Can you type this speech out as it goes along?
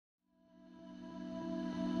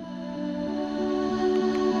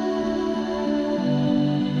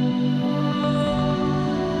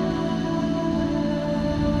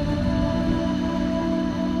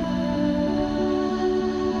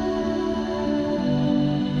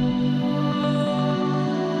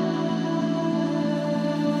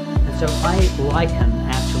So I liken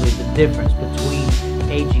actually the difference between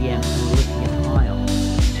AGM and lithium-ion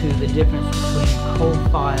to the difference between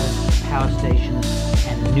coal-fired power stations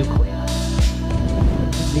and nuclear.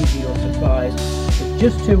 To leave you surprised, it's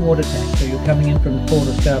just 2 water tanks, so you're coming in from the port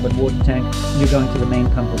or starboard water tank, and you're going to the main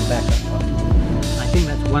pump or the backup pump. I think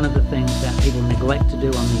that's one of the things that people neglect to do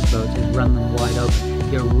on these boats is run them wide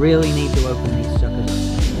open. You really need to open these suckers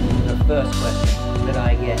up. The first question that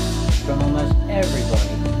I get from almost everybody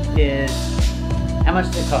is, how much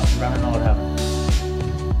does it cost to run a Nordhavn?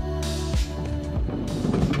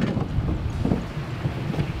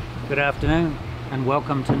 Good afternoon and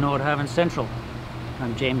welcome to Nordhavn Central.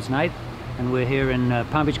 I'm James Knight and we're here in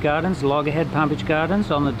Palm Beach Gardens, Loggerhead Palm Beach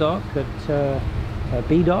Gardens, on the dock at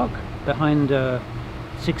B dock behind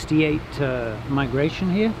 68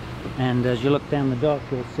 migration here. And as you look down the dock,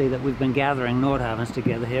 you'll see that we've been gathering Nordhavns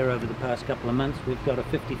together here over the past couple of months. We've got a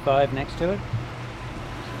 55 next to it.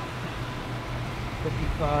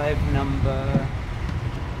 55 number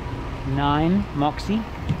 9 Moxie,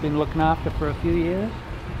 been looking after for a few years,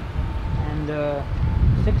 and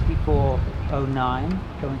 6409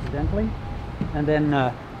 coincidentally, and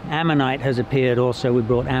then Ammonite has appeared also. We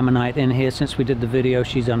brought Ammonite in here since we did the video.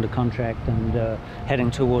 She's under contract and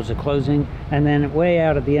heading towards a closing. And then way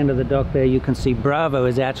out at the end of the dock there you can see Bravo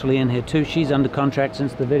is actually in here too. She's under contract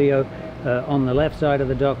since the video. On the left side of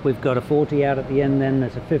the dock we've got a 40 out at the end, then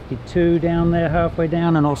there's a 52 down there halfway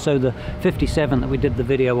down, and also the 57 that we did the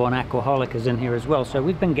video on, Aquaholic, is in here as well. So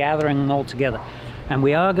we've been gathering them all together. And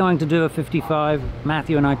we are going to do a 55.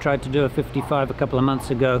 Matthew and I tried to do a 55 a couple of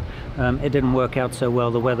months ago. It didn't work out so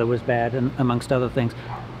well, the weather was bad and amongst other things.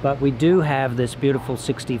 But we do have this beautiful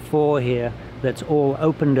 64 here that's all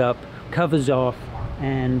opened up, covers off,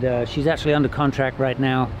 and she's actually under contract right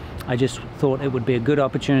now. I just thought it would be a good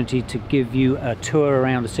opportunity to give you a tour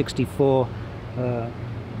around a 64. I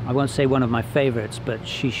won't say one of my favorites, but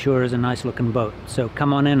she sure is a nice looking boat. So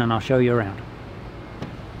come on in and I'll show you around.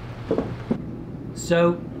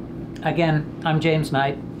 So again, I'm James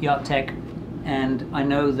Knight, Yacht Tech, and I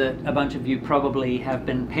know that a bunch of you probably have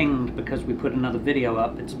been pinged because we put another video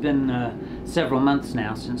up. It's been several months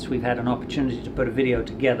now since we've had an opportunity to put a video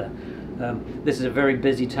together. This is a very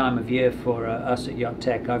busy time of year for us at Yacht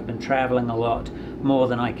Tech. I've been traveling a lot, more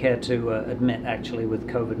than I care to admit actually, with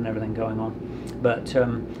COVID and everything going on. But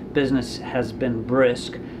business has been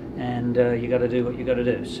brisk, and you got to do what you got to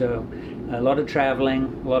do. So a lot of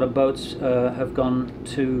traveling, a lot of boats have gone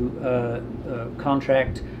to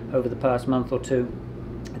contract over the past month or two.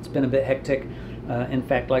 It's been a bit hectic. In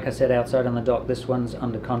fact, like I said, outside on the dock, this one's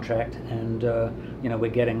under contract, and you know,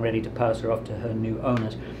 we're getting ready to pass her off to her new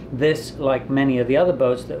owners. This, like many of the other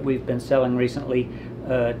boats that we've been selling recently,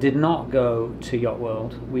 did not go to Yacht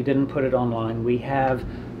World. We didn't put it online. We have,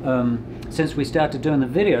 since we started doing the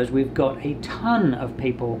videos, we've got a ton of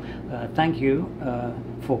people. Thank you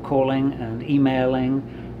for calling and emailing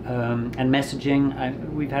and messaging.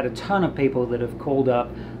 We've had a ton of people that have called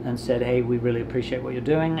up and said, hey, we really appreciate what you're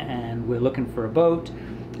doing and we're looking for a boat.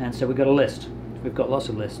 And so we've got a list. We've got lots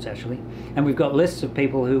of lists actually, and we've got lists of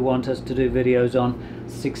people who want us to do videos on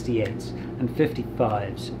 68s and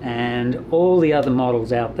 55s and all the other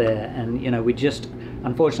models out there. And you know, we just,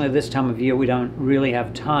 unfortunately this time of year we don't really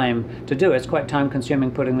have time to do it. It's quite time consuming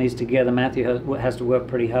putting these together. Matthew has to work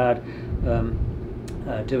pretty hard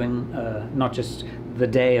doing not just the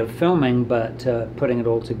day of filming, but putting it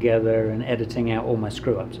all together and editing out all my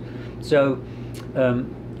screw-ups. So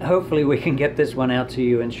hopefully we can get this one out to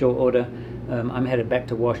you in short order. I'm headed back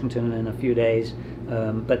to Washington in a few days,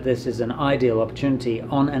 but this is an ideal opportunity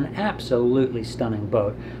on an absolutely stunning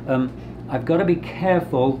boat. I've got to be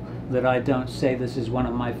careful that I don't say this is one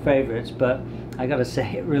of my favorites, but I got to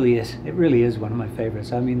say it really is. It really is one of my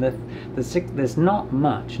favorites. I mean, there's not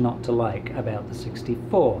much not to like about the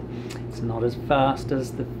 64. It's not as fast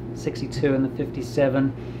as the 62 and the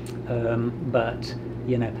 57, but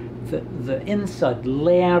you know, the inside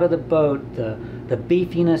layout of the boat, the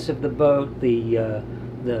beefiness of the boat, the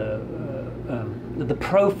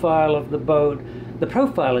profile of the boat. The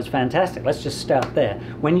profile is fantastic. Let's just start there.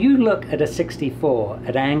 When you look at a 64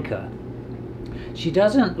 at anchor, she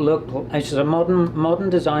doesn't look, she's a modern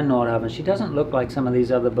design Nordhavn. She doesn't look like some of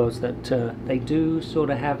these other boats that they do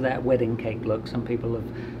sort of have that wedding cake look. Some people have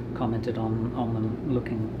commented on them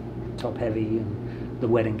looking top heavy and the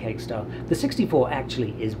wedding cake style. The 64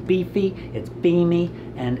 actually is beefy, it's beamy,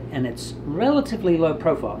 and it's relatively low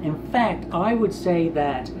profile. In fact, I would say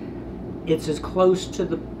that it's as close to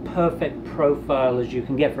the perfect profile as you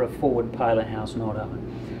can get for a forward pilot house Nordhavn.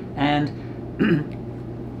 And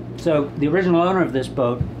so the original owner of this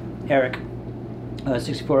boat, Eric,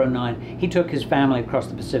 6409. He took his family across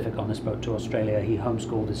the Pacific on this boat to Australia. He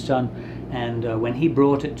homeschooled his son, and when he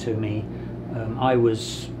brought it to me, I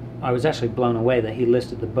was actually blown away that he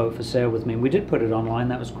listed the boat for sale with me. We did put it online.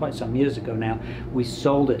 That was quite some years ago now. We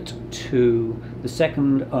sold it to the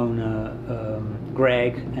second owner,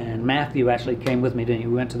 Greg, and Matthew actually came with me, didn't you?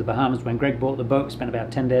 We went to the Bahamas. When Greg bought the boat, we spent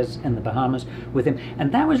about 10 days in the Bahamas with him,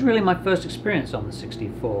 and that was really my first experience on the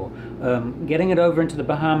 64. Getting it over into the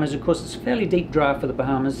Bahamas, of course, it's a fairly deep drive for the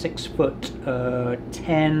Bahamas, 6 foot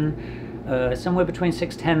 10, somewhere between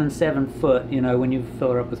 6'10" and 7 foot, you know, when you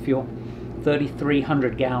fill her up with fuel.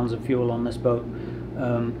 3,300 gallons of fuel on this boat.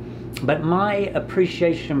 But my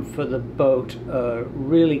appreciation for the boat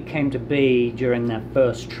really came to be during that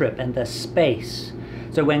first trip, and the space.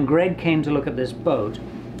 So when Greg came to look at this boat,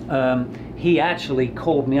 he actually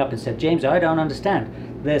called me up and said, "James, I don't understand.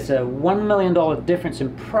 There's a $1 million difference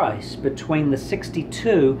in price between the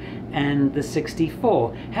 62 and the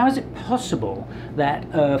 64. How is it possible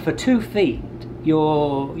that for 2 feet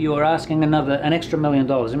you're asking an extra $1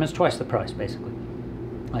 million? I mean, it's twice the price, basically."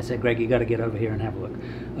 I said, "Greg, you got to get over here and have a look,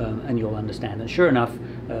 and you'll understand." And sure enough,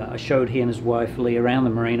 I showed he and his wife Lee around the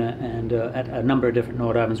marina, and at a number of different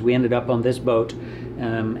Nordhavns. We ended up on this boat,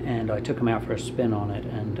 and I took him out for a spin on it,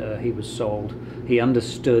 and he was sold. He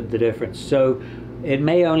understood the difference. So it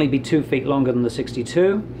may only be 2 feet longer than the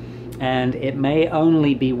 62, and it may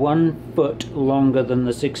only be 1 foot longer than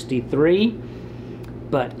the 63,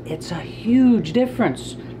 but it's a huge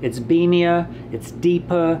difference. It's beamier, it's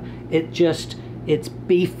deeper, it's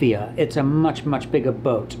beefier. It's a much, much bigger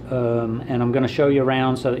boat, and I'm going to show you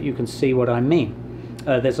around so that you can see what I mean.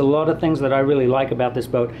 There's a lot of things that I really like about this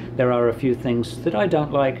boat. There are a few things that I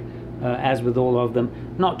don't like, as with all of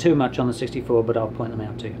them. Not too much on the 64, but I'll point them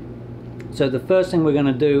out to you. So the first thing we're going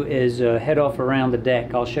to do is head off around the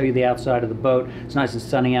deck. I'll show you the outside of the boat. It's nice and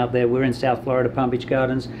sunny out there. We're in South Florida, Palm Beach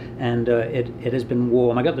Gardens, and it has been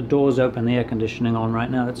warm. I got the doors open, the air conditioning on right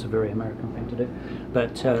now. That's a very American thing to do,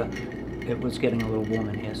 but it was getting a little warm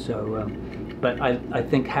in here. So, but I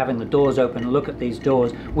think having the doors open, look at these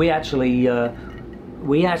doors. We actually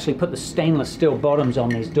put the stainless steel bottoms on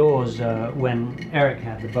these doors when Eric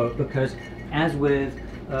had the boat, because as with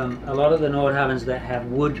a lot of the Nordhavns that have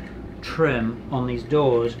wood trim on these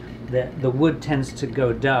doors, the wood tends to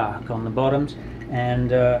go dark on the bottoms,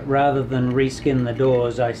 and rather than reskin the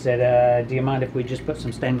doors, I said, do you mind if we just put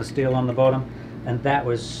some stainless steel on the bottom? And that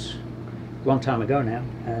was a long time ago now,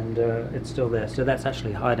 and it's still there. So that's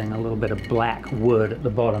actually hiding a little bit of black wood at the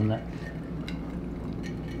bottom that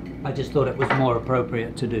I just thought it was more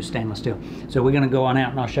appropriate to do stainless steel. So we're going to go on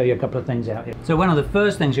out and I'll show you a couple of things out here. So one of the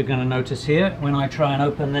first things you're going to notice here when I try and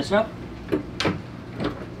open this up,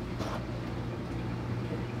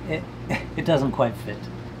 it doesn't quite fit.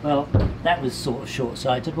 Well, that was sort of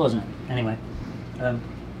short-sighted, wasn't it? Anyway,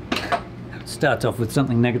 start off with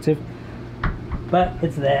something negative, but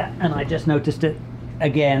it's there, and I just noticed it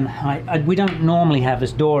again. We don't normally have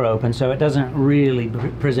this door open, so it doesn't really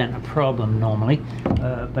present a problem normally,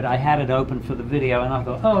 but I had it open for the video, and I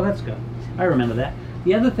thought, oh, that's good. I remember that.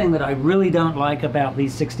 The other thing that I really don't like about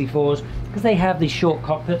these 64s, because they have these short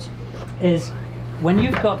cockpits, is when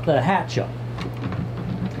you've got the hatch up,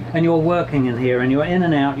 and you're working in here, and you're in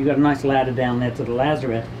and out, you've got a nice ladder down there to the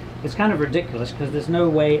Lazarette, it's kind of ridiculous because there's no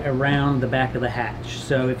way around the back of the hatch.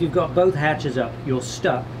 So if you've got both hatches up, you're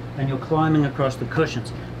stuck and you're climbing across the cushions,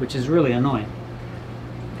 which is really annoying.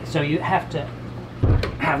 So you have to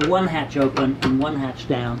have one hatch open and one hatch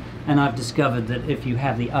down, and I've discovered that if you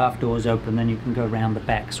have the aft doors open, then you can go around the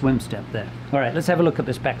back swim step there. All right, let's have a look at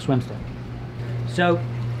this back swim step. So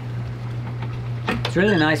it's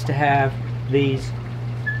really nice to have these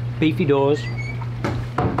beefy doors.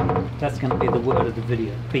 That's going to be the word of the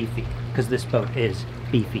video, beefy, because this boat is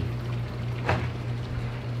beefy.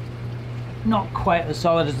 Not quite as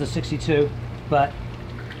solid as the 62, but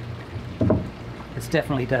it's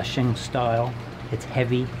definitely Dashing style. It's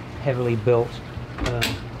heavy, heavily built.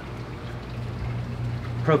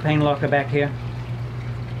 Propane locker back here.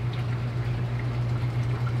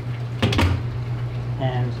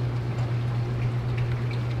 And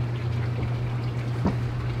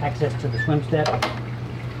access to the swim step.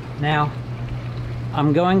 Now,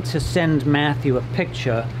 I'm going to send Matthew a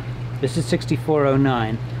picture. This is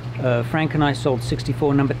 6409. Frank and I sold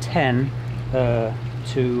 64 number 10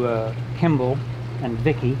 to Kimball and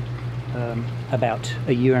Vicky about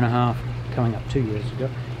a year and a half, coming up 2 years ago.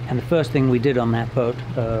 And the first thing we did on that boat,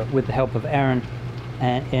 with the help of Aaron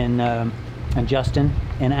and Justin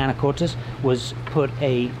in Anacortes, was put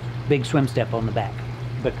a big swim step on the back,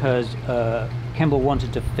 because Kimball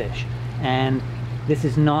wanted to fish. And This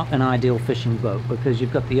is not an ideal fishing boat because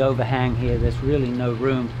you've got the overhang here. There's really no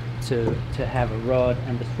room to have a rod,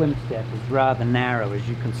 and the swim step is rather narrow, as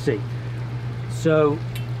you can see. So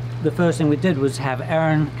the first thing we did was have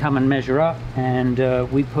Aaron come and measure up, and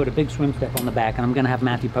we put a big swim step on the back, and I'm going to have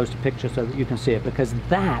Matthew post a picture so that you can see it, because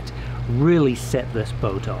that really set this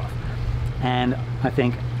boat off. And I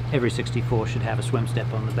think every 64 should have a swim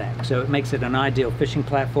step on the back, so it makes it an ideal fishing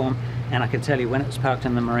platform. And I can tell you, when it was parked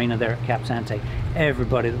in the marina there at Cap Sante,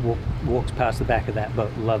 everybody that walks past the back of that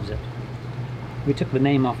boat loves it. We took the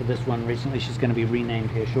name off of this one recently. She's going to be renamed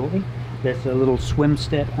here shortly. There's a little swim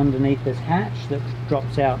step underneath this hatch that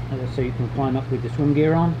drops out so you can climb up with your swim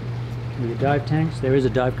gear on, with your dive tanks. There is a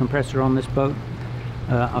dive compressor on this boat.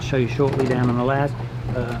 I'll show you shortly down on the last.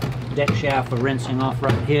 Deck shower for rinsing off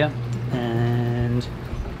right here.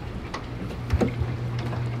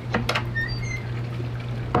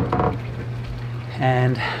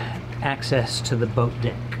 And access to the boat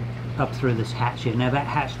deck up through this hatch here. Now that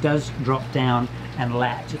hatch does drop down and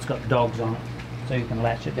latch. It's got dogs on it, so you can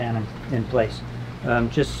latch it down in place.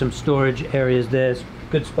 Just some storage areas. There's a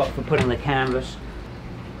good spot for putting the canvas,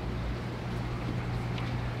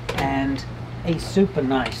 and a super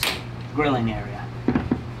nice grilling area,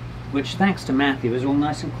 which, thanks to Matthew, is all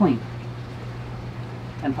nice and clean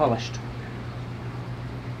and polished.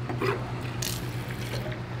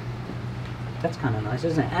 That's kind of nice,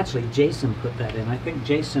 isn't it? Actually, Jason put that in. I think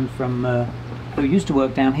Jason from who used to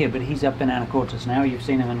work down here, but he's up in Anacortes now. You've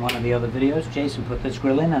seen him in one of the other videos. Jason put this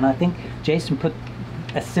grill in, and I think Jason put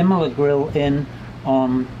a similar grill in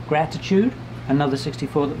on Gratitude, another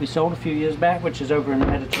 64 that we sold a few years back, which is over in the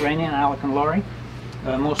Mediterranean, Alec and Laurie.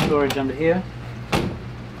 More storage under here.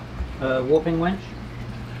 Warping winch.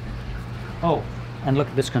 Oh, and look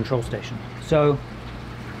at this control station. So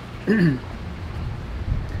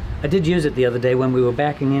I did use it the other day when we were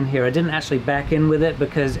backing in here. I didn't actually back in with it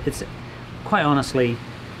because it's, quite honestly,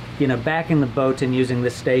 you know, backing the boat and using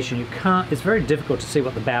this station, you can't, it's very difficult to see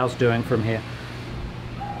what the bow's doing from here.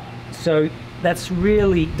 So that's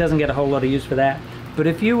really, doesn't get a whole lot of use for that. But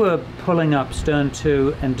if you were pulling up stern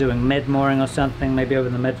to and doing med mooring or something, maybe over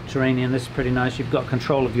the Mediterranean, this is pretty nice. You've got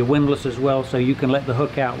control of your windlass as well, so you can let the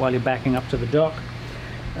hook out while you're backing up to the dock.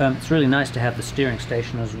 It's really nice to have the steering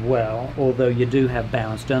station as well, although you do have bow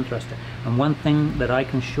and stern thruster. And one thing that I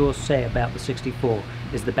can sure say about the 64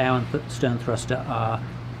 is the bow and stern thruster are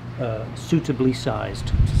suitably sized,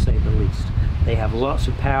 to say the least. They have lots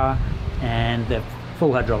of power, and they're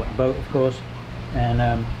full hydraulic boat, of course,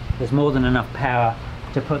 and there's more than enough power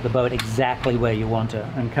to put the boat exactly where you want it.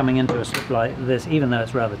 And coming into a slip like this, even though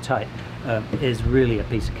it's rather tight, is really a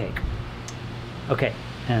piece of cake. Okay,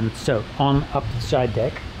 and so on up the side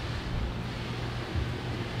deck.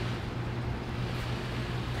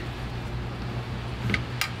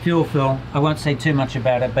 Fuel fill, I won't say too much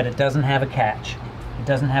about it, but it doesn't have a catch. It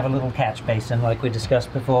doesn't have a little catch basin like we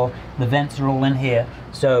discussed before. The vents are all in here.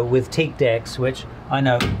 So with teak decks, which I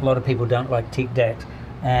know a lot of people don't like teak decks,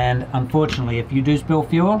 and unfortunately if you do spill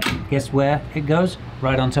fuel, guess where it goes?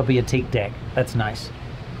 Right on top of your teak deck. That's nice.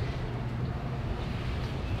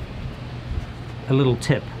 A little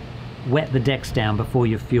tip: wet the decks down before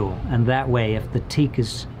you fuel, and that way if the teak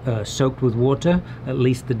is soaked with water, at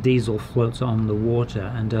least the diesel floats on the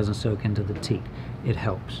water and doesn't soak into the teak. It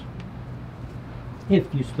helps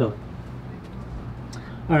if you spill it.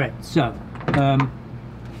 Alright, so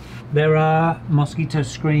there are mosquito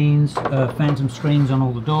screens, phantom screens on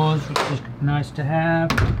all the doors, which is nice to have.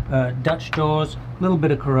 Dutch doors, a little bit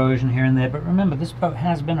of corrosion here and there, but remember, this boat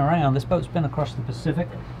has been around. This boat's been across the Pacific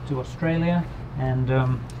to Australia, and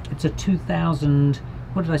it's a 2000,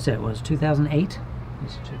 what did I say it was, 2008?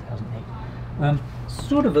 It's 2008.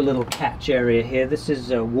 Sort of a little catch area here. This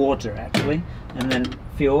is water, actually, and then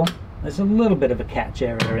fuel. There's a little bit of a catch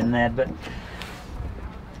area in there, but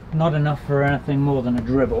not enough for anything more than a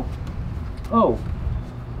dribble. Oh,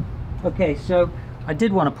 okay, so I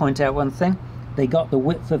did want to point out one thing. They got the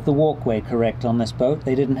width of the walkway correct on this boat.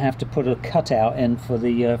 They didn't have to put a cutout in for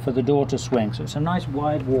the door to swing, so it's a nice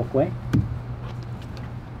wide walkway.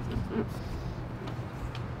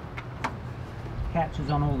 Catches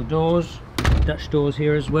on all the doors, Dutch doors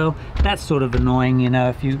here as well. That's sort of annoying, you know,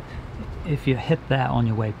 if you hit that on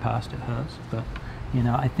your way past, it hurts. But you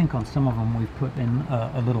know, I think on some of them we've put in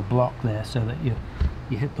a little block there so that you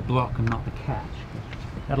hit the block and not the catch.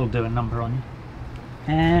 That'll do a number on you.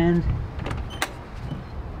 And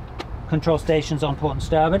control stations on port and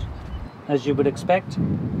starboard, as you would expect.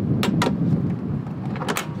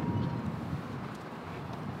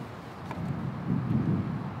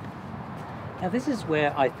 Now this is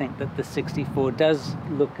where I think that the 64 does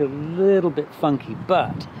look a little bit funky,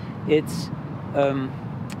 but it's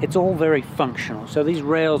it's all very functional. So these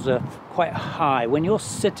rails are quite high. When you're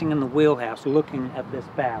sitting in the wheelhouse looking at this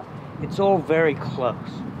bow, it's all very close.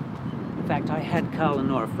 In fact, I had Carl and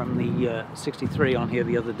Nora from the 63 on here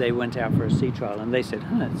the other day, went out for a sea trial, and they said,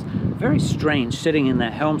 it's very strange sitting in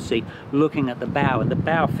that helm seat looking at the bow, and the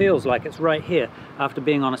bow feels like it's right here after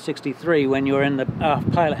being on a 63 when you're in the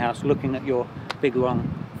pilot house looking at your big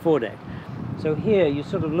long foredeck. So here you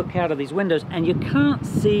sort of look out of these windows and you can't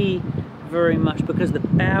see very much because the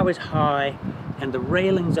bow is high and the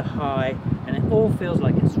railings are high and it all feels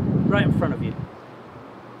like it's right in front of you.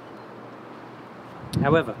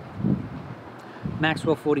 However,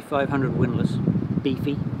 Maxwell 4500 windlass,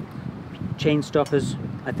 beefy, chain stoppers,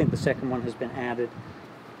 I think the second one has been added,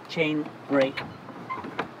 chain brake,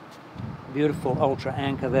 beautiful ultra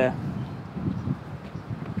anchor there.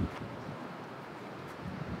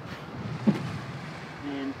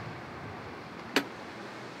 And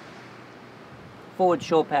forward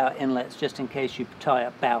shore power inlets just in case you tie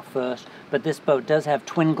up bow first, but this boat does have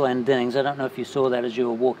twin Glendinings. I don't know if you saw that as you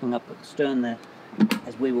were walking up at the stern there,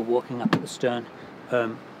 as we were walking up at the stern.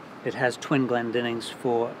 It has twin Glendinings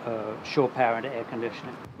for shore power and air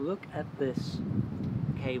conditioning. Look at this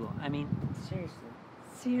cable. I mean,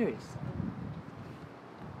 seriously.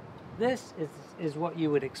 This is what you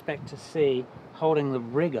would expect to see holding the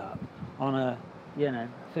rig up on a,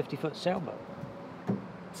 50-foot sailboat.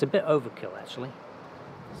 It's a bit overkill, actually.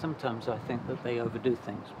 Sometimes I think that they overdo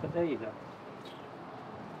things, but there you go.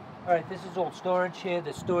 All right, this is all storage here.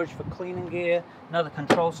 There's storage for cleaning gear, another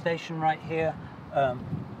control station right here.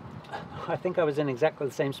 I think I was in exactly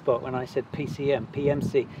the same spot when I said PCM,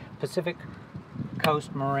 PMC, Pacific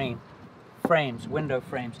Coast Marine. Frames, window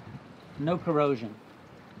frames, no corrosion.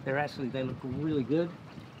 They look really good.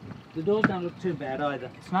 The doors don't look too bad either.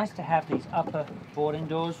 It's nice to have these upper boarding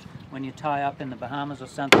doors when you tie up in the Bahamas or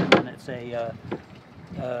something, and it's a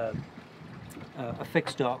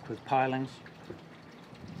fixed dock with pilings.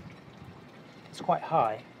 It's quite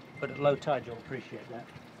high, but at low tide you'll appreciate that.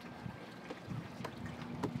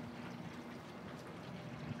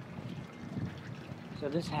 So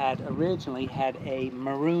this originally had a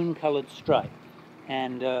maroon colored stripe,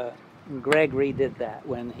 and Greg redid that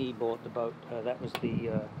when he bought the boat. That was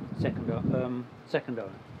the second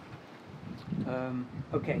owner.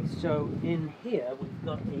 Okay, so in here we've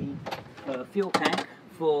got a fuel tank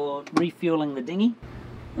for refueling the dinghy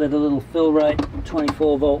with a little Fwd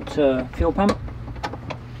 24-volt fuel pump.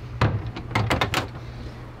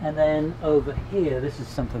 And then over here, this is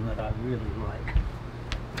something that I really like.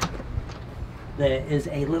 There is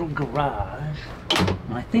a little garage.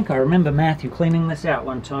 And I think I remember Matthew cleaning this out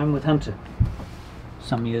one time with Hunter.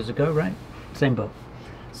 Some years ago, right? Same boat.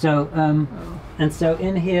 So, and so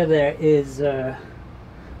in here there is, if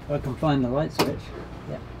I can find the light switch.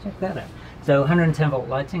 Yeah, check that out. So 110-volt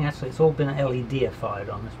lighting. Actually, it's all been LED-ified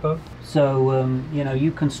on this boat. So,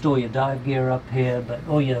 you can store your dive gear up here, but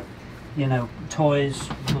all your, toys,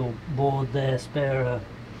 little board there, spare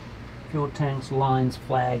fuel tanks, lines,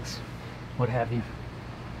 flags, what have you.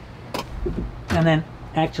 And then,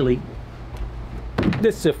 actually,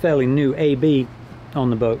 this is a fairly new AB on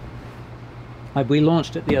the boat. We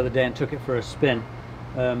launched it the other day and took it for a spin.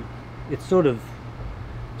 It's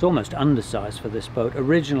almost undersized for this boat.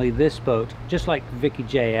 Originally, this boat, just like Vicky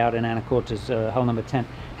J out in Anacortes, hull number 10,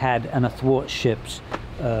 had an athwartships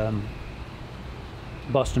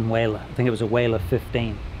Boston whaler. I think it was a whaler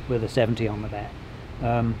 15 with a 70 on the back.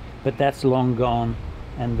 But that's long gone.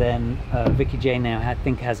 And then Vicky J now I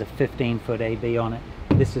think has a 15-foot AB on it.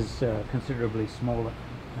 This is considerably smaller.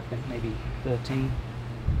 I think maybe 13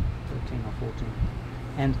 or 14.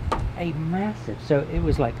 And a massive, so it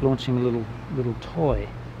was like launching a little toy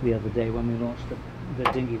the other day when we launched the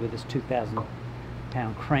dinghy with this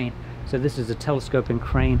 2,000-pound crane. So this is a telescoping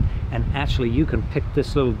crane, and actually you can pick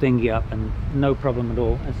this little dinghy up and no problem at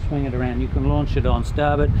all and swing it around. You can launch it on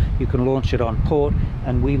starboard, you can launch it on port,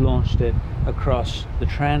 and we launched it across the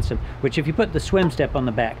transom, which if you put the swim step on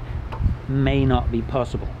the back may not be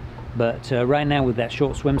possible. But right now with that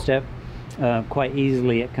short swim step, quite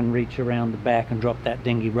easily it can reach around the back and drop that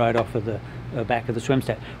dinghy right off of the back of the swim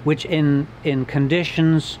step, which in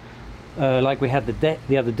conditions like we had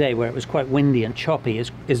the other day where it was quite windy and choppy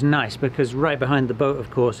is nice, because right behind the boat, of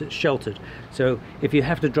course, it's sheltered. So if you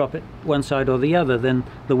have to drop it one side or the other, then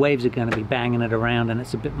the waves are going to be banging it around and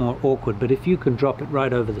it's a bit more awkward. But if you can drop it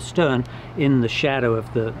right over the stern in the shadow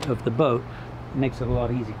of the boat, it makes it a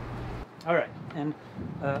lot easier. All right, and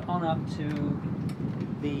on up to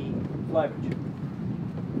the Flybridge.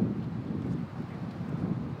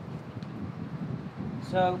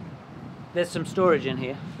 So there's some storage in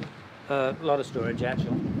here. A lot of storage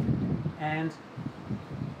actually, and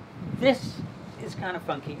this is kind of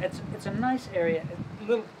funky. It's a nice area, a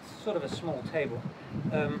little sort of a small table,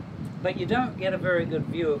 but you don't get a very good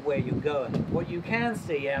view of where you're going. What you can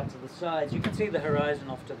see out to the sides, you can see the horizon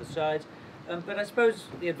off to the sides, but I suppose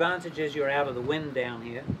the advantage is you're out of the wind down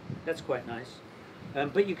here. That's quite nice,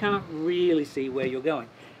 but you can't really see where you're going.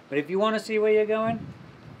 But if you want to see where you're going,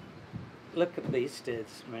 look at these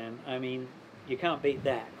stids, man. I mean, you can't beat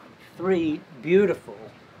that. 3 beautiful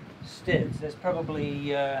stids. There's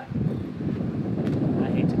probably, I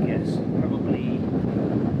hate to guess, probably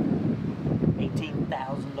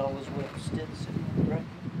 $18,000 worth of stids, right?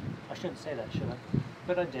 I shouldn't say that, should I?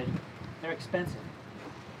 But I did. They're expensive.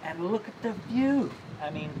 And look at the view. I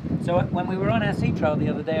mean, so when we were on our sea trial the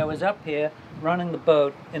other day, I was up here running the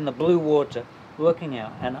boat in the blue water, looking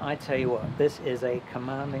out, and I tell you what, this is a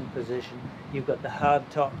commanding position. You've got the hard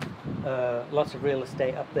top, lots of real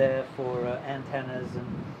estate up there for antennas,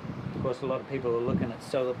 and of course a lot of people are looking at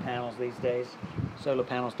solar panels these days. Solar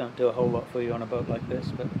panels don't do a whole lot for you on a boat like this,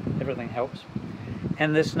 but everything helps.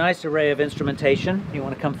 And this nice array of instrumentation. You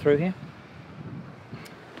want to come through here?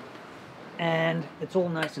 And it's all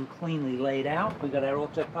nice and cleanly laid out. We've got our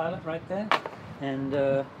autopilot right there,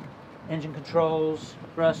 and engine controls,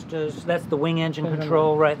 thrusters. That's the wing engine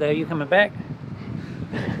control right there. You coming back?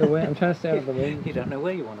 The wing, I'm trying to stay out of the wing. You don't know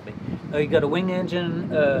where you want to be. You've got a wing engine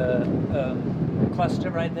cluster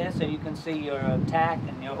right there, so you can see your tack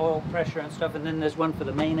and your oil pressure and stuff. And then there's one for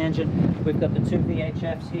the main engine. We've got the 2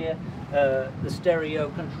 VHFs here, the stereo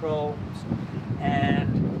control,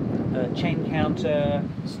 and chain counter,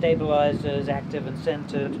 stabilizers, active and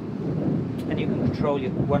centered. And you can control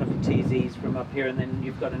one of the TZs from up here, and then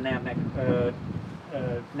you've got a nav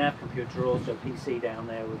computer, also PC down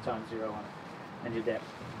there with ×0 on it, and your depth.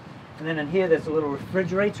 And then in here there's a little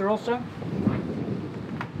refrigerator also.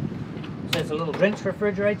 So there's a little drinks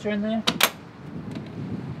refrigerator in there,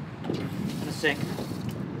 and a sink.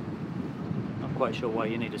 Not quite sure why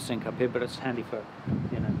you need a sink up here, but it's handy for,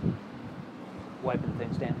 you know, wiping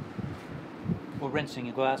things down or rinsing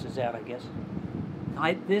your glasses out, I guess.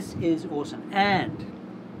 This is awesome, and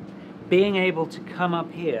being able to come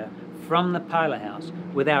up here from the pilot house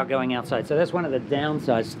without going outside. So that's one of the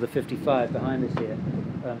downsides to the 55 behind us here.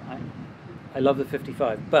 I love the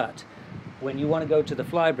 55, but when you want to go to the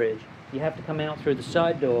Flybridge, you have to come out through the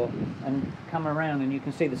side door and come around, and you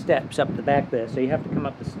can see the steps up the back there. So you have to come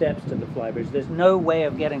up the steps to the Flybridge. There's no way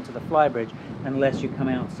of getting to the Flybridge unless you come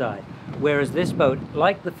outside. Whereas this boat,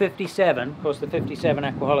 like the 57, of course the 57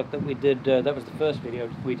 Aquaholic that we did, that was the first video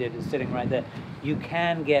we did, is sitting right there. You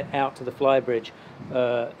can get out to the Flybridge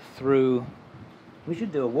through, we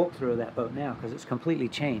should do a walkthrough of that boat now because it's completely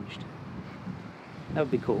changed. That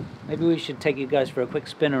would be cool. Maybe we should take you guys for a quick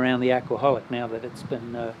spin around the Aquaholic now that it's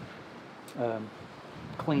been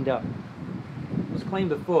cleaned up. It was clean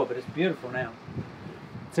before, but it's beautiful now.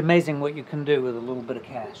 It's amazing what you can do with a little bit of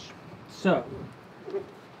cash. So,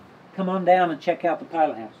 come on down and check out the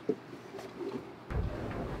pilot house.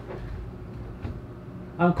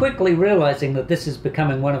 I'm quickly realizing that this is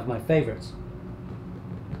becoming one of my favorites.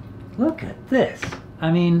 Look at this.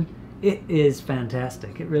 I mean, it is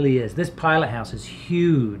fantastic. It really is. This pilot house is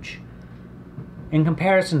huge in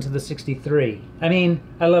comparison to the 63. I mean,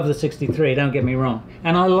 I love the 63, don't get me wrong.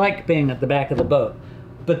 And I like being at the back of the boat.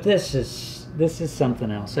 But this is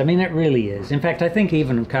something else. I mean, it really is. In fact, I think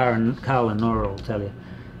even Carl and Nora will tell you.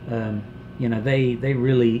 You know, they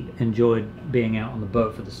really enjoyed being out on the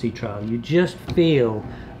boat for the sea trial. You just feel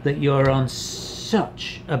that you're on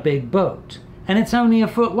such a big boat, and it's only a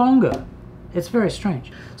foot longer. It's very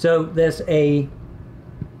strange. So there's a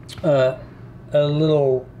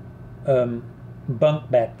little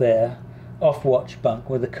bunk back there, off-watch bunk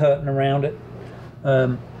with a curtain around it,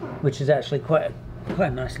 which is actually quite a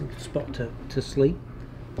nice little spot to sleep.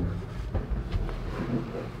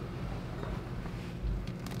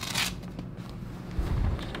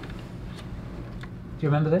 Do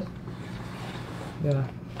you remember this? Yeah.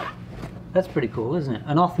 That's pretty cool, isn't it?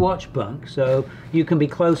 An off-watch bunk, so you can be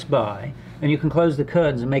close by, and you can close the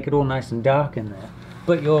curtains and make it all nice and dark in there,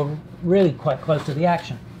 but you're really quite close to the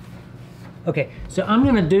action. Okay, so I'm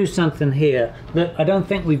going to do something here that I don't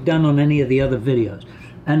think we've done on any of the other videos,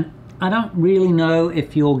 and I don't really know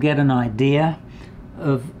if you'll get an idea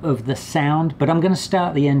of the sound, but I'm going to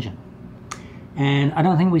start the engine. And I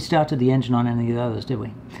don't think we started the engine on any of the others, did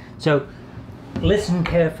we? So listen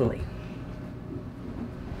carefully,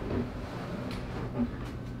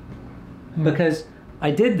 because I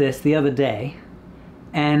did this the other day,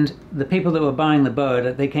 and the people that were buying the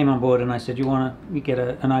boat, they came on board and I said, you want to get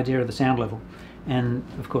an idea of the sound level? And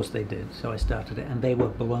of course they did, so I started it, and they were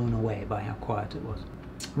blown away by how quiet it was.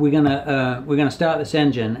 we're gonna start this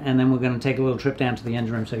engine, and then we're gonna take a little trip down to the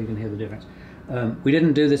engine room so you can hear the difference. We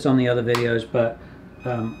didn't do this on the other videos, but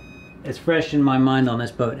it's fresh in my mind on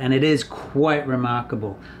this boat, and it is quite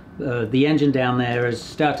remarkable. The engine down there has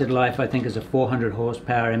started life, I think, as a 400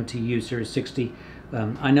 horsepower MTU Series 60.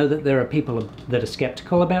 I know that there are people that are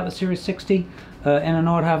skeptical about the Series 60 in a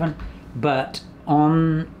Nordhavn, but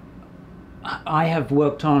I have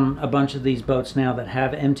worked on a bunch of these boats now that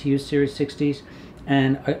have MTU Series 60s,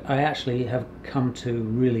 and I actually have come to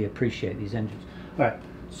really appreciate these engines. All right,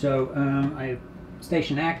 so I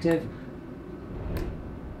station active.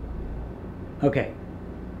 Okay,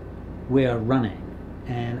 we are running,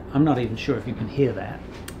 and I'm not even sure if you can hear that,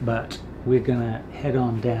 but we're gonna head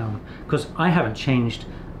on down, because I haven't changed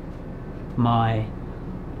my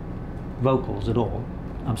vocals at all.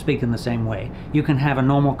 I'm speaking the same way. You can have a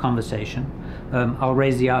normal conversation. I'll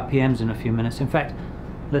raise the RPMs in a few minutes. In fact,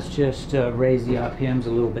 let's just raise the RPMs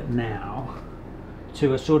a little bit now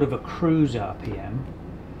to a sort of a cruise RPM.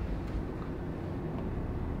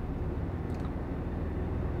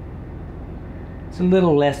 It's a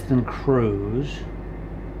little less than cruise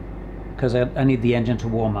because I need the engine to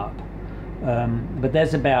warm up. But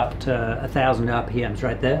there's about 1,000 RPMs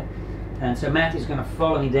right there. And so Matthew's going to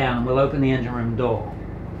follow me down, and we'll open the engine room door.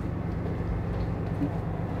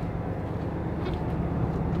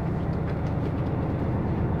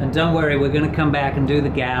 And don't worry, we're going to come back and do the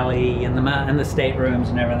galley and the staterooms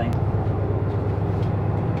and everything.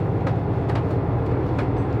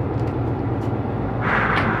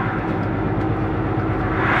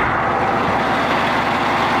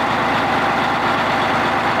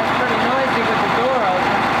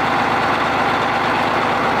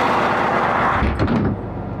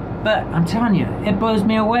 But I'm telling you, it blows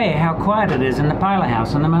me away how quiet it is in the pilot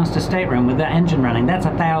house and the master stateroom with that engine running. That's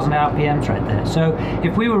 1,000 RPMs right there. So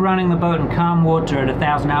if we were running the boat in calm water at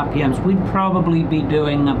 1,000 RPMs, we'd probably be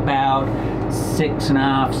doing about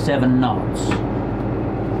 6.5, 7 knots.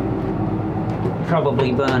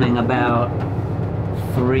 Probably burning about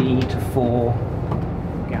 3 to 4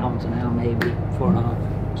 gallons an hour, maybe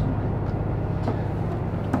 4.5, something.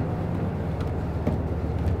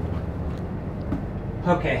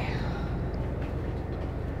 Okay,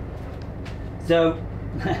 so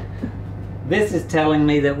this is telling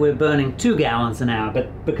me that we're burning 2 gallons an hour,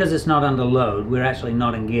 but because it's not under load, we're actually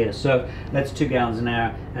not in gear. So that's 2 gallons an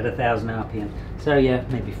hour at 1,000 RPM. So yeah,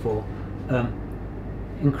 maybe 4.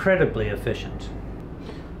 Incredibly efficient.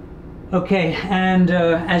 Okay, and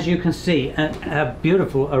as you can see, a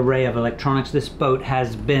beautiful array of electronics. This boat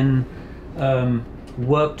has been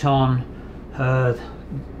worked on.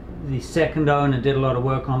 The second owner did a lot of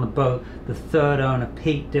work on the boat. The third owner,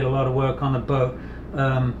 Pete, did a lot of work on the boat.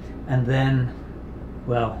 And then,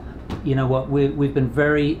 well, you know what, we've been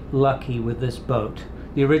very lucky with this boat.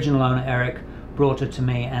 The original owner, Eric, brought it to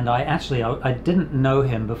me, and I didn't know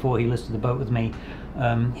him before he listed the boat with me.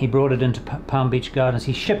 He brought it into Palm Beach Gardens.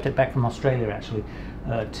 He shipped it back from Australia, actually,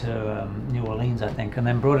 to New Orleans, I think, and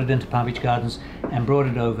then brought it into Palm Beach Gardens and brought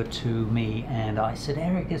it over to me. And I said,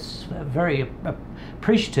 Eric, is very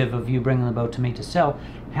appreciative of you bringing the boat to me to sell.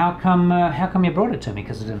 How come you brought it to me?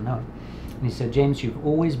 Because I didn't know. And he said, James, you've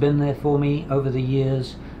always been there for me over the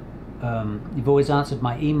years. You've always answered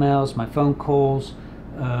my emails, my phone calls,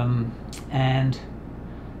 and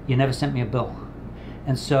you never sent me a bill.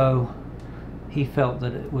 And so he felt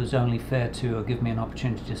that it was only fair to give me an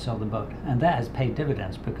opportunity to sell the boat. And that has paid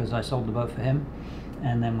dividends, because I sold the boat for him,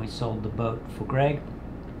 and then we sold the boat for Greg,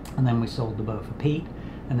 and then we sold the boat for Pete,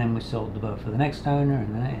 and then we sold the boat for the next owner,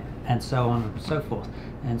 and so on and so forth.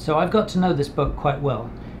 And so I've got to know this boat quite well.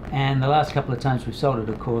 And the last couple of times we've sold it,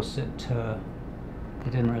 of course, it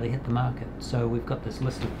didn't really hit the market. So we've got this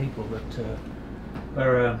list of people that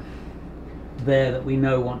are there that we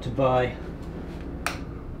know want to buy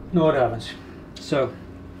Nordhavns. So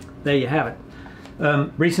there you have it.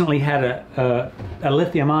 Recently had a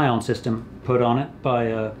lithium-ion system put on it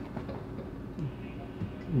by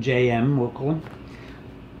JM, we'll call them.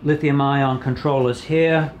 Lithium-ion controllers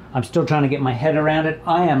here. I'm still trying to get my head around it.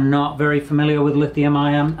 I am not very familiar with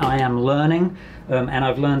lithium-ion. I am learning, and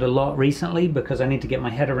I've learned a lot recently because I need to get my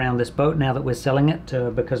head around this boat now that we're selling it,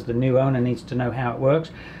 because the new owner needs to know how it works.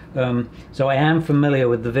 So I am familiar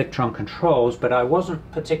with the Victron controls, but I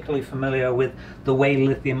wasn't particularly familiar with the way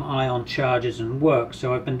lithium-ion charges and works,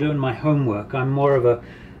 so I've been doing my homework. I'm more of a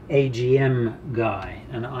AGM guy,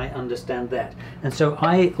 and I understand that. And so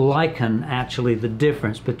I liken actually the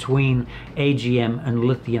difference between AGM and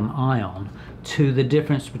lithium-ion to the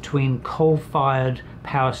difference between coal-fired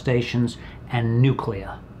power stations and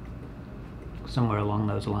nuclear, somewhere along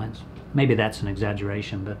those lines. Maybe that's an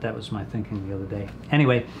exaggeration, but that was my thinking the other day.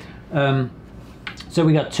 Anyway, so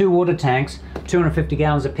we got 2 water tanks, 250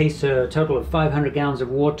 gallons apiece, a total of 500 gallons of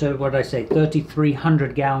water. What did I say?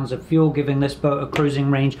 3,300 gallons of fuel, giving this boat a cruising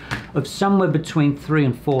range of somewhere between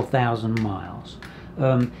 3,000 and 4,000 miles.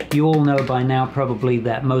 You all know by now probably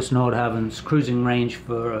that most Nordhavn's cruising range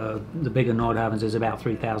for the bigger Nordhavns is about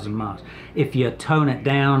 3,000 miles. If you tone it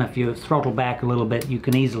down, if you throttle back a little bit, you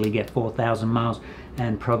can easily get 4,000 miles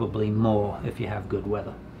and probably more if you have good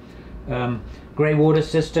weather. Grey water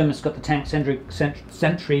system, it's got the tank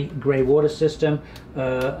Sentry grey water system,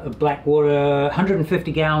 black water,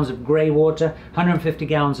 150 gallons of grey water, 150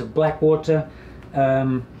 gallons of black water,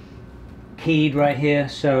 keyed right here,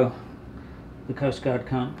 so the Coast Guard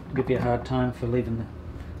can't give you a hard time for leaving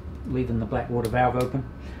the black water valve open.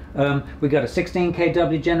 We got a 16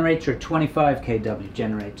 kW generator, a 25 kW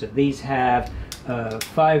generator. These have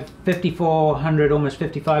 5,400, almost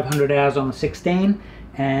 5,500 hours on the 16,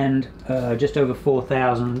 and just over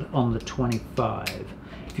 4,000 on the 25.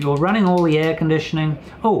 If you're running all the air conditioning,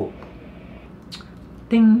 oh,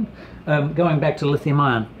 ding. Going back to lithium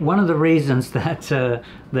ion, one of the reasons that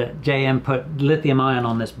that JM put lithium ion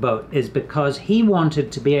on this boat is because he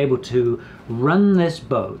wanted to be able to run this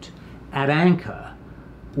boat at anchor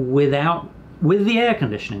with the air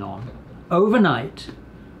conditioning on overnight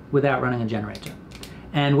without running a generator.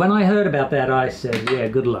 And when I heard about that, I said, yeah,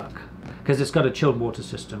 good luck, because it's got a chilled water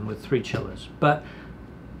system with 3 chillers. But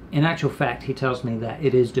in actual fact, he tells me that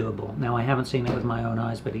it is doable. Now, I haven't seen it with my own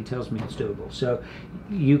eyes, but he tells me it's doable. So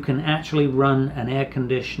you can actually run an air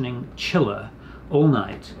conditioning chiller all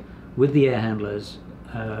night with the air handlers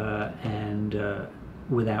and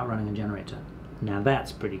without running a generator. Now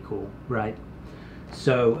that's pretty cool, right?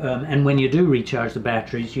 So, and when you do recharge the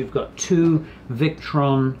batteries, you've got 2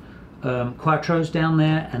 Victron Quattros down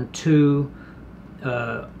there and 2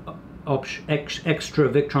 extra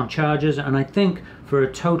Victron chargers, and I think for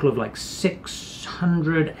a total of like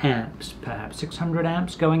 600 amps, perhaps 600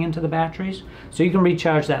 amps going into the batteries. So you can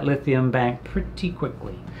recharge that lithium bank pretty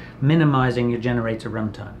quickly, minimizing your generator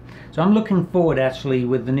runtime. So I'm looking forward, actually,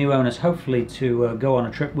 with the new owners, hopefully to go on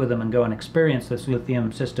a trip with them and go and experience this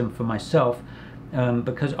lithium system for myself,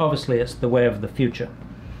 because obviously it's the way of the future.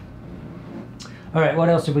 Alright, what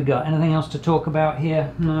else have we got? Anything else to talk about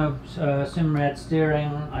here? No. Simrad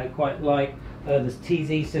steering, I quite like. There's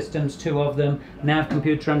TZ systems, 2 of them. Nav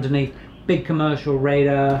computer underneath. Big commercial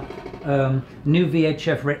radar. New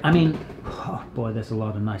VHF radar. I mean, oh boy, there's a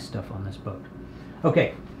lot of nice stuff on this boat.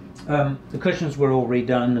 Okay, the cushions were all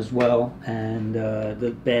redone as well, and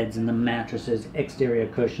the beds and the mattresses, exterior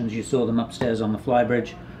cushions. You saw them upstairs on the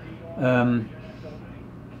Flybridge.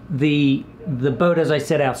 The boat, as I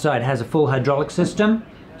said outside, has a full hydraulic system,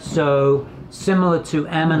 so similar to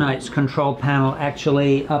Ammonite's control panel.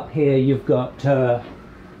 Actually, up here you've got the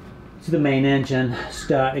main engine,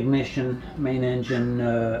 start, ignition, main engine,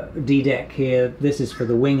 D-deck here. This is for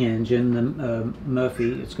the wing engine, the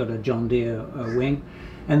Murphy. It's got a John Deere wing.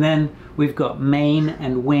 And then we've got main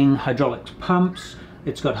and wing hydraulic pumps.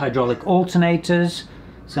 It's got hydraulic alternators.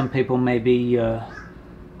 Some people may be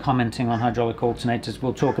commenting on hydraulic alternators.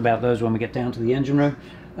 We'll talk about those when we get down to the engine room.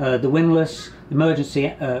 The windlass,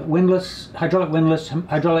 emergency windlass,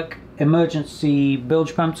 hydraulic emergency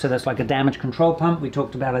bilge pump, so that's like a damage control pump we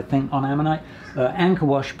talked about, I think, on Ammonite. Anchor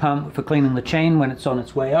wash pump for cleaning the chain when it's on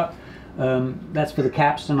its way up. That's for the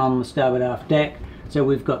capstan on the starboard aft deck. So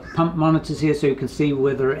we've got pump monitors here, so you can see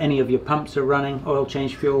whether any of your pumps are running: oil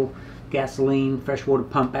change, fuel, gasoline, freshwater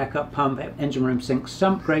pump, backup pump, engine room sink,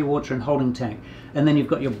 sump, grey water, and holding tank. And then you've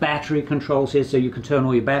got your battery controls here, so you can turn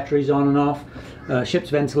all your batteries on and off. Ship's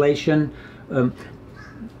ventilation.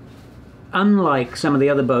 Unlike some of the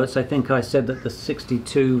other boats, I think I said that the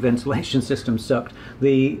 62 ventilation system sucked.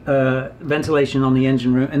 The ventilation on the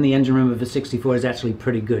engine room, in the engine room of the 64, is actually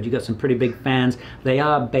pretty good. You've got some pretty big fans. They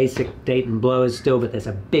are basic Dayton blowers still, but there's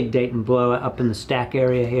a big Dayton blower up in the stack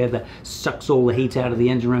area here that sucks all the heat out of the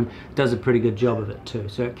engine room. Does a pretty good job of it too,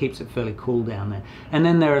 so it keeps it fairly cool down there. And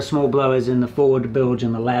then there are small blowers in the forward bilge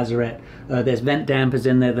and the Lazarette. There's vent dampers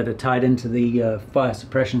in there that are tied into the fire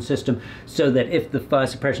suppression system, so that if the fire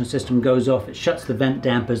suppression system goes off, it shuts the vent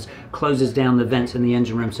dampers, closes down the vents in the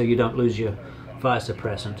engine room, so you don't lose your fire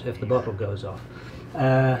suppressant if the bottle goes off.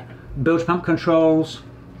 Bilge pump controls,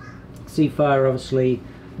 C-fire obviously,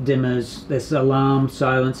 dimmers. There's alarm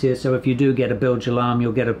silence here, so if you do get a bilge alarm,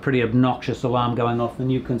 you'll get a pretty obnoxious alarm going off, and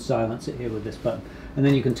you can silence it here with this button. And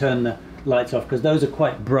then you can turn the lights off, because those are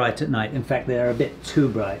quite bright at night. In fact, they're a bit too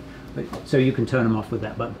bright, so you can turn them off with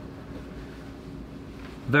that button.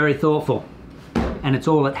 Very thoughtful, and it's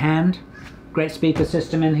all at hand. Great speaker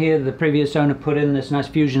system in here. The previous owner put in this nice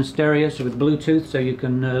fusion stereo, so with Bluetooth, so you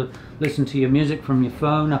can listen to your music from your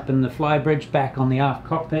phone up in the Flybridge, back on the aft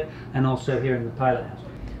cockpit, and also here in the pilot house.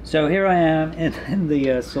 So here I am in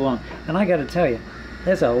the salon, and I got to tell you,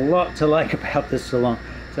 there's a lot to like about this salon.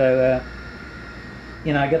 So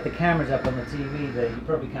you know, I got the cameras up on the TV there. You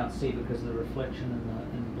probably can't see because of the reflection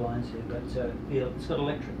in the blinds here, but it's got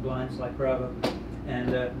electric blinds like Bravo,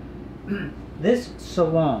 and this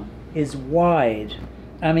salon is wide.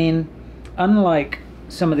 I mean, unlike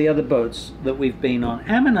some of the other boats that we've been on,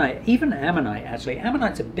 Ammonite, even Ammonite actually,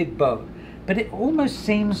 Ammonite's a big boat, but it almost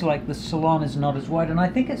seems like the salon is not as wide, and I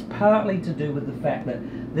think it's partly to do with the fact that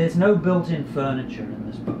there's no built-in furniture in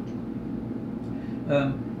this boat.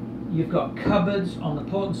 You've got cupboards on the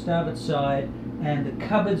port and starboard side, and the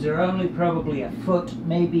cupboards are only probably a foot,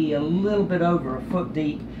 maybe a little bit over a foot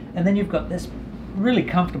deep, and then you've got this really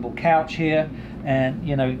comfortable couch here, and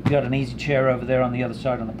you know, you've got an easy chair over there on the other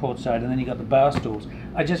side, on the port side, and then you've got the bar stools.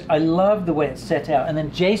 I love the way it's set out. And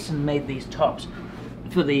then Jason made these tops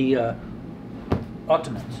for the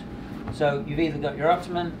ottomans. So you've either got your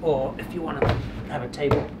ottoman, or if you want to have a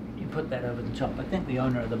table, you put that over the top. I think the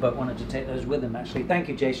owner of the boat wanted to take those with him, actually. Thank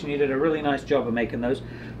you, Jason. You did a really nice job of making those.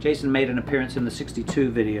 Jason made an appearance in the 62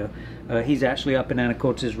 video. He's actually up in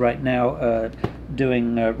Anacortes right now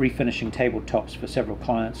doing refinishing tabletops for several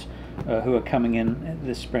clients who are coming in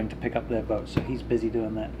this spring to pick up their boats. So he's busy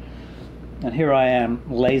doing that. And here I am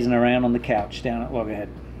lazing around on the couch down at Loggerhead.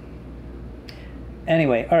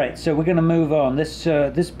 Anyway, all right, so we're going to move on. This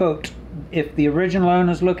boat, if the original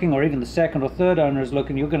owner's looking, or even the second or third owner is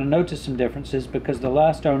looking, you're going to notice some differences, because the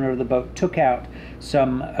last owner of the boat took out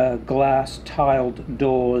some glass tiled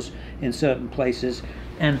doors in certain places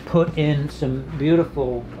and put in some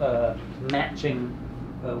beautiful matching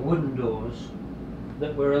wooden doors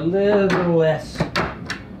that were a little less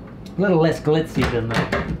glitzy than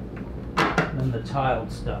the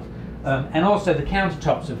tiled stuff. And also the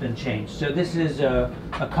countertops have been changed. So this is a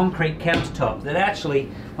concrete countertop that actually,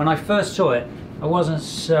 when I first saw it, I wasn't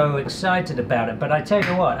so excited about it, but I tell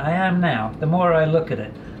you what, I am now. The more I look at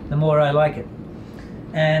it, the more I like it.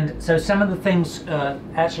 And so some of the things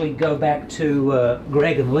actually go back to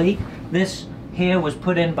Greg and Lee. This here was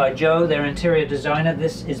put in by Joe, their interior designer.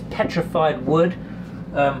 This is petrified wood.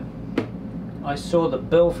 I saw the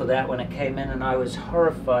bill for that when it came in, and I was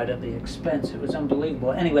horrified at the expense. It was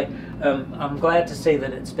unbelievable. Anyway, I'm glad to see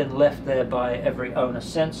that it's been left there by every owner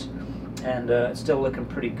since, and it's still looking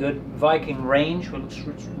pretty good. Viking range, which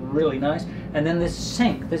looks really nice. And then this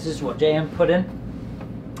sink, this is what JM put in,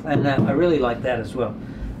 and I really like that as well.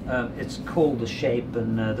 It's cool, the shape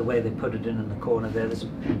and the way they put it in the corner there. There's a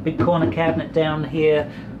big corner cabinet down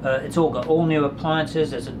here. It's all got all new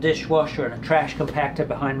appliances. There's a dishwasher and a trash compactor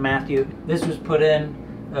behind Matthew. This was put in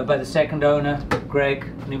by the second owner,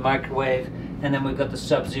 Greg, new microwave. And then we've got the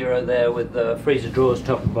Sub-Zero there with the freezer drawers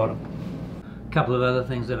top and bottom. A couple of other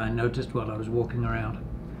things that I noticed while I was walking around.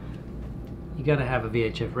 You got to have a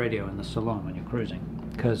VHF radio in the salon when you're cruising,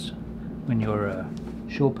 because when your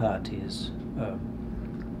shore party is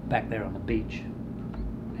back there on the beach,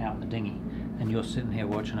 out in the dinghy, and you're sitting here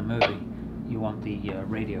watching a movie, you want the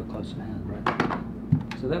radio close at hand, right?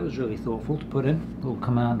 So that was really thoughtful to put in, a little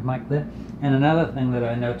command mic there. And another thing that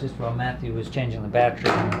I noticed while Matthew was changing the battery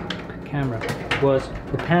on the camera was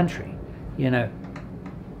the pantry. You know,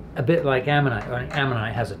 a bit like Ammonite. I mean,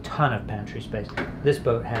 Ammonite has a ton of pantry space. This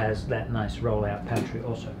boat has that nice roll-out pantry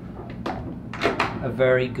also. A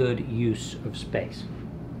very good use of space.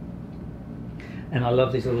 And I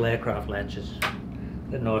love these little aircraft latches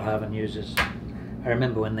that Nordhavn uses. I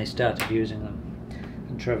remember when they started using them,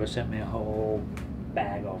 and Trevor sent me a whole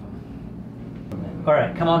bag of them. All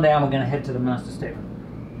right, come on down. We're going to head to the master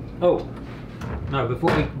stateroom. Oh, no!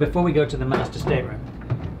 Before we go to the master stateroom,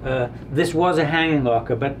 this was a hanging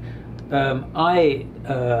locker, but I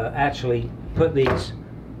actually put these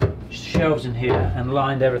shelves in here and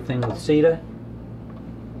lined everything with cedar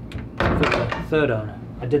for the third owner.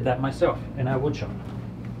 I did that myself in our wood shop.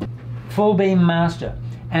 Full beam master.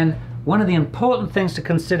 And one of the important things to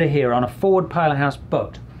consider here on a forward pilot house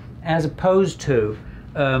boat, as opposed to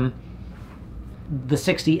the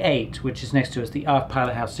 68, which is next to us, the aft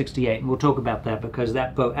pilot house 68, and we'll talk about that because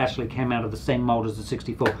that boat actually came out of the same mold as the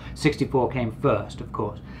 64. 64 came first, of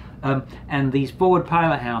course. And these forward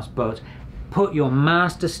pilot house boats put your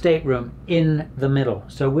master stateroom in the middle.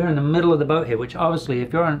 So we're in the middle of the boat here, which obviously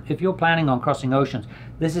if you're planning on crossing oceans,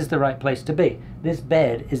 this is the right place to be. This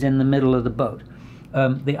bed is in the middle of the boat.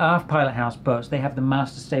 The aft pilot house boats, they have the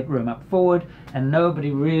master stateroom up forward, and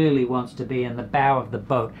nobody really wants to be in the bow of the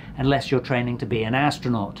boat unless you're training to be an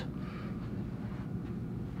astronaut.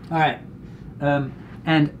 All right,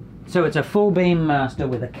 And so it's a full beam master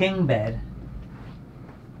with a king bed.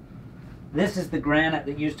 This is the granite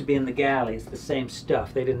that used to be in the galley. It's the same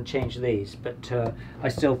stuff. They didn't change these, but I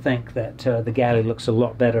still think that the galley looks a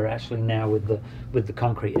lot better actually now with the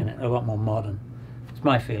concrete in it, a lot more modern. It's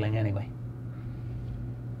my feeling anyway.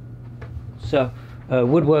 So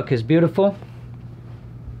woodwork is beautiful,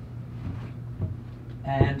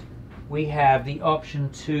 and we have the option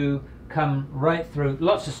to come right through.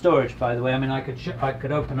 Lots of storage, by the way. I mean, I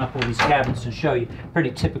could open up all these cabinets and show you.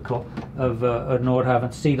 Pretty typical of a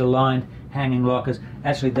Nordhavn, cedar lined hanging lockers.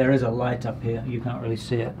 Actually, there is a light up here. You can't really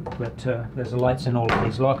see it, but there's lights in all of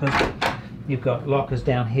these lockers. You've got lockers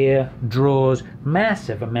down here, drawers,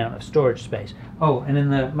 massive amount of storage space. Oh, and in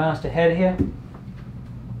the master head here,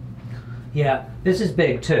 yeah, this is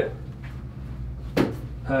big too.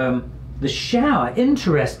 The shower,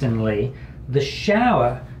 interestingly, the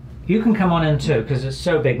shower, you can come on in too, because it's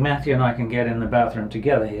so big. Matthew and I can get in the bathroom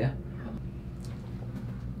together here.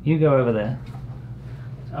 You go over there.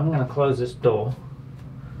 I'm going to close this door.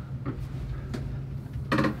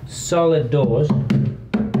 Solid doors,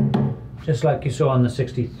 just like you saw on the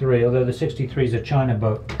 63. Although the 63 is a China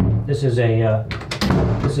boat, this is a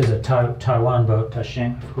Taiwan boat,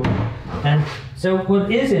 Tashing, of course. And so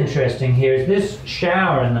what is interesting here is this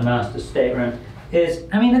shower in the master stateroom is,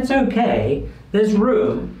 I mean, it's okay. There's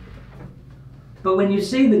room. But when you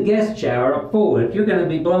see the guest shower up forward, you're going to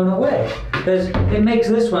be blown away, because it makes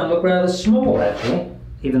this one look rather small, actually,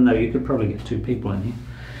 even though you could probably get 2 people in here.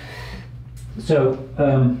 So,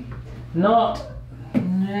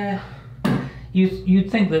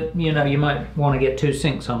 you'd think that, you know, you might want to get 2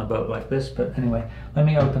 sinks on a boat like this, but anyway, let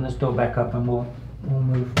me open this door back up and we'll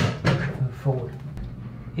move forward.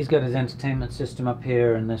 He's got his entertainment system up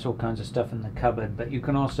here, and there's all kinds of stuff in the cupboard, but you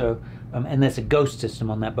can also, and there's a ghost system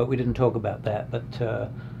on that boat. We didn't talk about that, but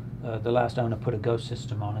the last owner put a ghost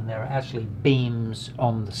system on, and there are actually beams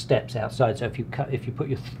on the steps outside, so if you put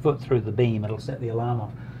your foot through the beam, it'll set the alarm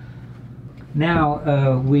off.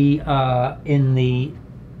 Now we are in the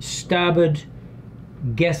starboard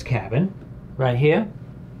guest cabin right here,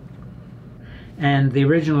 and the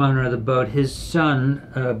original owner of the boat, his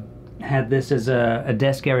son, had this as a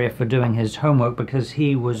desk area for doing his homework, because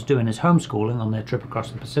he was doing his homeschooling on their trip across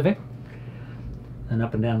the Pacific and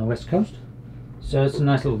up and down the west coast. So it's a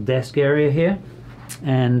nice little desk area here,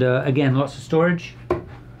 and again, lots of storage.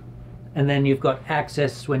 And then you've got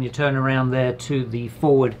access, when you turn around there, to the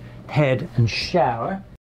forward head and shower.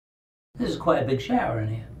 This is quite a big shower in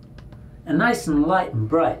here, and nice and light and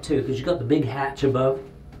bright too, because you've got the big hatch above.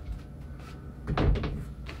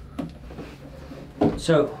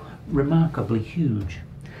 So remarkably huge.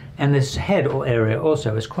 And this head area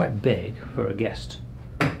also is quite big for a guest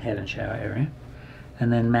head and shower area.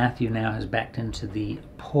 And then Matthew now has backed into the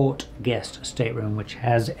port guest stateroom, which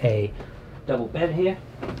has a double bed here.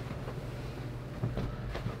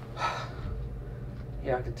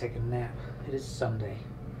 Yeah, I could take a nap. It is Sunday.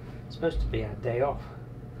 It's supposed to be our day off.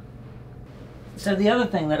 So the other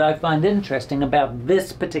thing that I find interesting about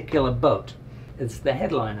this particular boat is the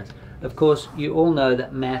headliners. Of course, you all know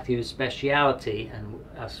that Matthew's speciality, and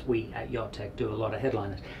we at Yacht Tech do a lot of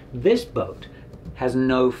headliners. This boat has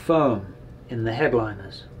no foam in the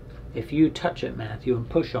headliners. If you touch it, Matthew, and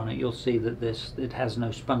push on it, you'll see that it has no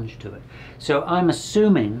sponge to it. So I'm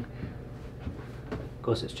assuming, of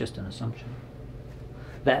course it's just an assumption,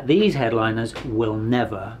 that these headliners will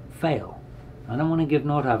never fail. I don't want to give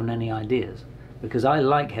Nordhavn any ideas, because I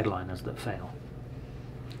like headliners that fail.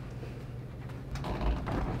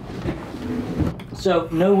 So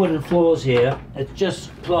no wooden floors here, it's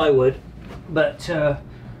just plywood, but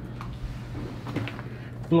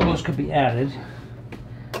floors could be added,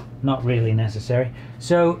 not really necessary.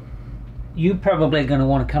 So you're probably going to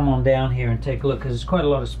want to come on down here and take a look, because there's quite a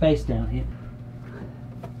lot of space down here.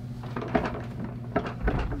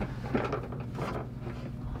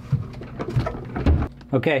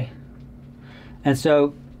 Okay, and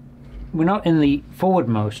so we're not in the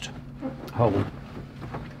forwardmost hold,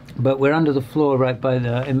 but we're under the floor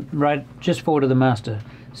right just forward of the master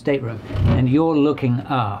stateroom, and you're looking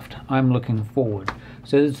aft, I'm looking forward.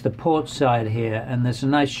 So it's the port side here, and there's a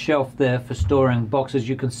nice shelf there for storing boxes.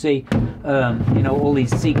 You can see you know, all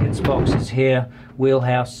these sea kits boxes here,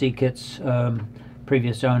 wheelhouse sea kits.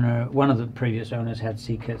 Previous owner, one of the previous owners had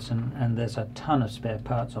sea kits, and there's a ton of spare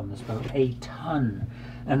parts on this boat, a ton,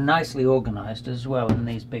 and nicely organized as well in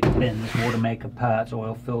these big bins, water maker parts,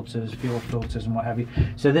 oil filters, fuel filters, and what have you.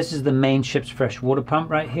 So this is the main ship's fresh water pump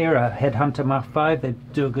right here, a Headhunter Mark V. They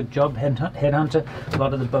do a good job, Headhunter. A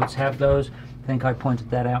lot of the boats have those. I think I pointed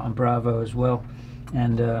that out on Bravo as well.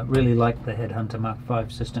 and really like the Headhunter Mark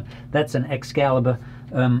V system. That's an Excalibur.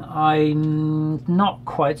 I'm not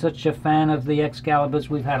quite such a fan of the Excaliburs.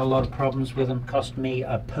 We've had a lot of problems with them. Cost me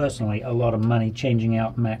personally a lot of money changing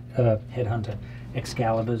out Headhunter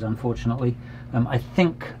Excaliburs, unfortunately. I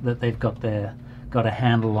think that they've got a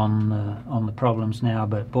handle on the problems now,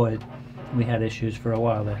 but boy, we had issues for a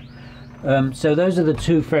while there. So those are the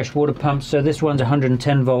two freshwater pumps. So this one's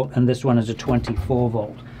 110 volt and this one is a 24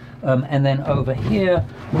 volt. And then over here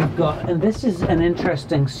we've got, and this is an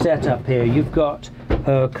interesting setup here. You've got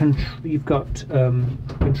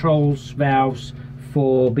controls valves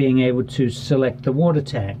for being able to select the water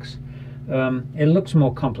tanks. It looks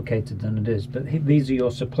more complicated than it is, but these are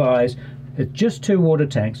your supplies. It's just two water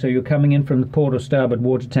tanks, so you're coming in from the port or starboard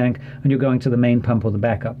water tank and you're going to the main pump or the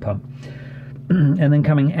backup pump. And then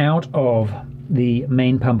coming out of the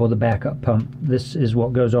main pump or the backup pump, this is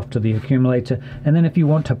what goes off to the accumulator. And then if you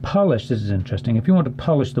want to polish, this is interesting, if you want to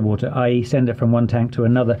polish the water, i.e. send it from one tank to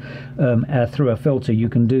another through a filter, you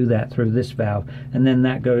can do that through this valve, and then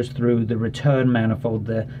that goes through the return manifold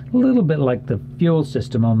there, a little bit like the fuel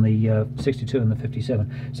system on the 62 and the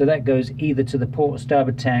 57. So that goes either to the port or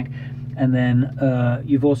starboard tank, and then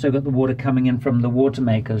you've also got the water coming in from the water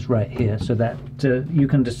makers right here, so that you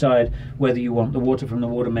can decide whether you want the water from the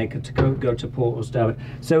water maker to go to port or starboard.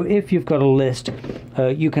 So if you've got a list,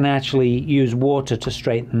 you can actually use water to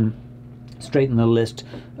straighten the list,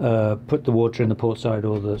 put the water in the port side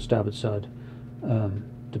or the starboard side,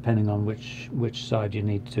 depending on which side you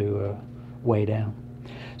need to weigh down.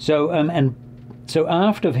 So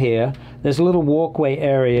after here, there's a little walkway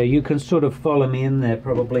area. You can sort of follow me in there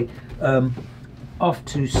probably. Off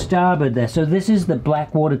to starboard there. So this is the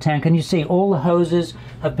black water tank, and you see all the hoses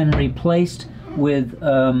have been replaced with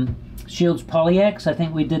Shields Poly-X. I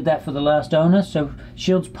think we did that for the last owner. So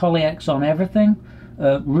Shields Poly-X on everything.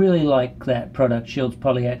 Really like that product, Shields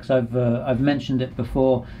Poly-X. I've mentioned it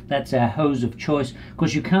before. That's our hose of choice. Of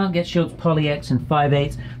course, you can't get Shields Poly-X in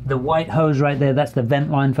 5/8. The white hose right there, that's the vent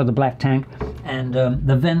line for the black tank. And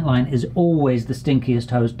the vent line is always the stinkiest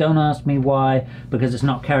hose. Don't ask me why, because it's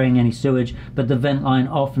not carrying any sewage, but the vent line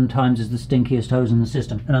oftentimes is the stinkiest hose in the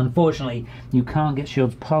system. And unfortunately, you can't get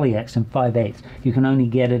Shields Poly-X in 5/8. You can only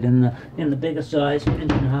get it in the bigger size,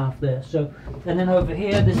 1.5" there. So, and then over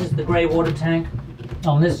here, this is the grey water tank.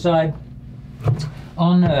 On this side,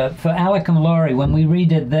 for Alec and Laurie, when we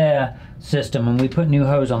redid their system and we put new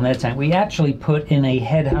hose on their tank, we actually put in a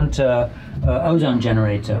Headhunter ozone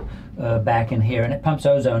generator back in here, and it pumps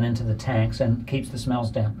ozone into the tanks and keeps the smells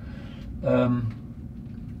down.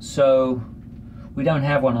 So we don't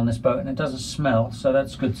have one on this boat, and it doesn't smell, so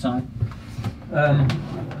that's a good sign.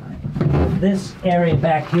 This area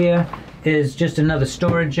back here is just another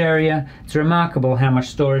storage area. It's remarkable how much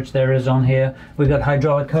storage there is on here. We've got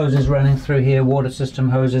hydraulic hoses running through here, water system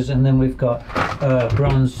hoses, and then we've got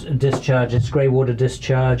bronze discharges, grey water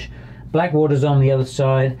discharge. Black water's on the other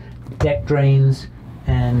side, deck drains,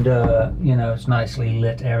 and you know, it's nicely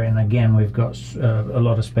lit area. And again, we've got a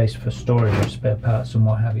lot of space for storage of spare parts and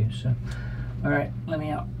what have you. So, all right, let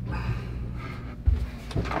me out.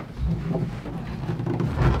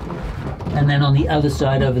 And then on the other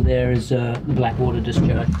side over there is the black water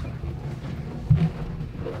discharge.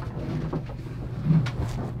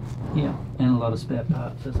 Yeah, and a lot of spare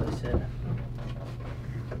parts, as I said.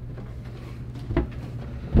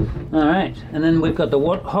 Alright, and then we've got the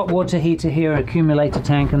hot water heater here, accumulator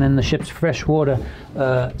tank, and then the ship's freshwater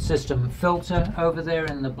system filter over there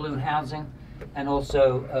in the blue housing. And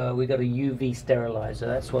also we've got a UV sterilizer.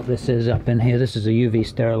 That's what this is up in here. This is a UV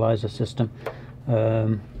sterilizer system.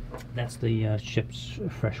 That's the ship's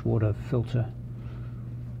freshwater filter.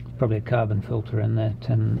 Probably a carbon filter in there,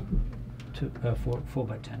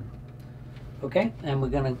 4x10. Okay, and we're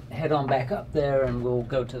going to head on back up there and we'll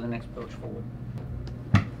go to the next boat forward.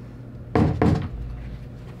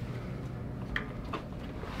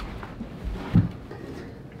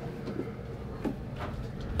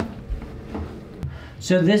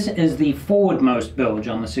 So this is the forwardmost bilge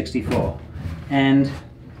on the 64, and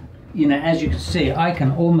you know, as you can see, I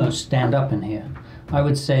can almost stand up in here. I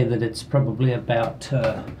would say that it's probably about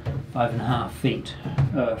 5.5 feet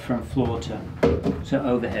from floor to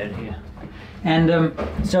overhead here. And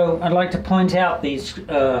so I'd like to point out these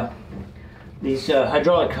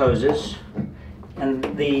hydraulic hoses and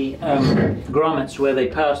the grommets where they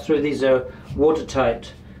pass through. These are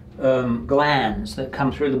watertight glands that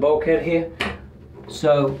come through the bulkhead here.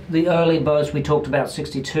 So the early boats we talked about,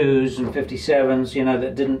 62s and 57s, you know,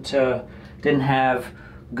 that didn't have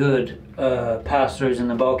good pass-throughs in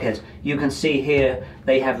the bulkheads. You can see here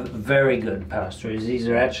they have very good pass-throughs. These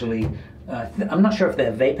are actually I'm not sure if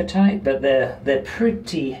they're vapor tight, but they're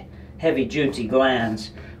pretty heavy duty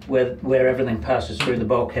glands where everything passes through the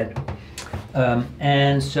bulkhead.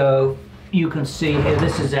 And so you can see here,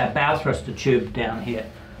 this is our bow thruster tube down here.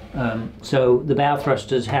 So the bow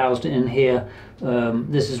thruster is housed in here.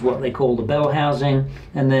 This is what they call the bell housing,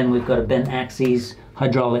 and then we've got a bent axis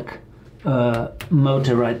hydraulic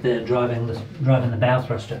motor right there driving the bow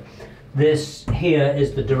thruster. This here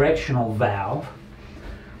is the directional valve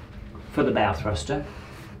for the bow thruster.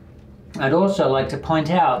 I'd also like to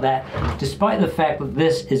point out that despite the fact that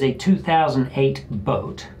this is a 2008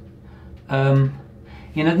 boat,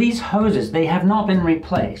 you know, these hoses, they have not been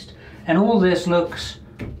replaced, and all this looks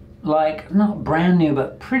like not brand new,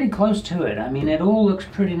 but pretty close to it. I mean, it all looks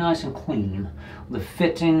pretty nice and clean. The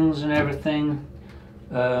fittings and everything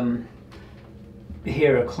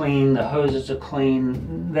here are clean. The hoses are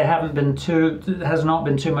clean. There has not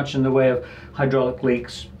been too much in the way of hydraulic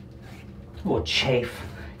leaks or chafe.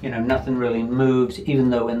 You know, nothing really moves, even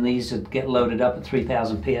though when these get loaded up at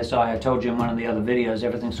 3,000 psi, I told you in one of the other videos,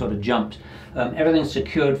 everything sort of jumps. Everything's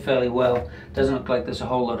secured fairly well. Doesn't look like there's a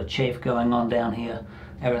whole lot of chafe going on down here.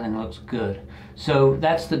 Everything looks good. So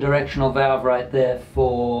that's the directional valve right there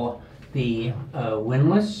for the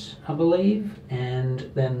windlass, I believe.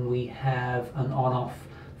 And then we have an on-off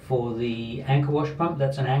for the anchor wash pump.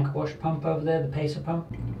 That's an anchor wash pump over there, the pacer pump.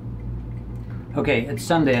 Okay, it's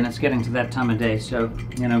Sunday and it's getting to that time of day, so,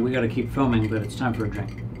 you know, we got to keep filming, but it's time for a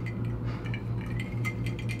drink.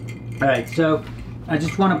 Alright, so I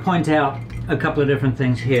just want to point out a couple of different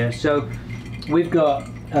things here. So we've got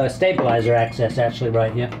stabilizer access actually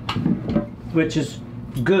right here, which is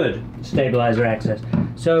good stabilizer access.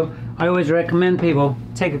 So I always recommend people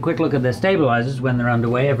take a quick look at their stabilizers when they're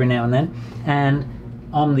underway every now and then. And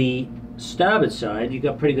on the starboard side, you've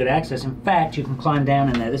got pretty good access. In fact, you can climb down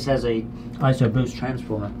in there. This has a ISO boost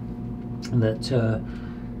transformer that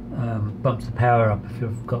bumps the power up if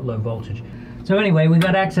you've got low voltage. So anyway, we've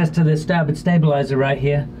got access to the starboard stabilizer right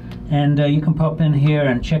here, and you can pop in here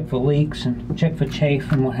and check for leaks and check for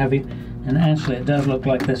chafe and what have you. And actually it does look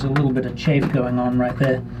like there's a little bit of chafe going on right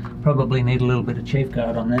there. Probably need a little bit of chafe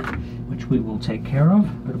guard on there, which we will take care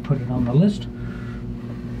of. Better put it on the list.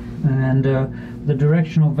 And the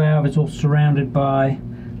directional valve is all surrounded by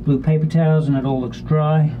blue paper towels and it all looks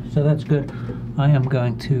dry, so that's good. I am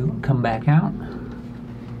going to come back out.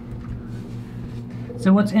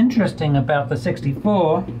 So what's interesting about the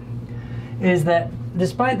 64 is that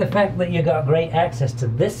despite the fact that you got great access to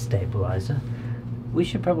this stabilizer, we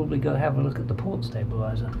should probably go have a look at the port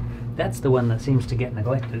stabilizer. That's the one that seems to get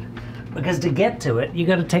neglected, because to get to it you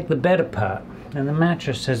got to take the bed apart, and the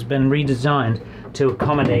mattress has been redesigned to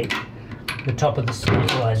accommodate the top of the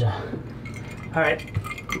stabilizer. Alright,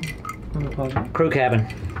 crew cabin.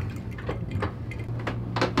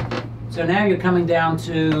 So now you're coming down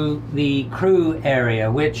to the crew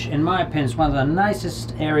area, which in my opinion is one of the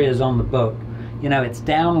nicest areas on the boat. You know, it's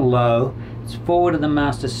down low, it's forward of the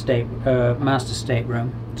master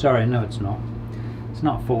stateroom. Sorry, no it's not. It's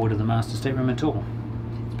not forward of the master stateroom at all.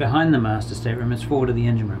 It's behind the master stateroom, it's forward of the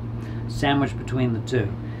engine room. Sandwiched between the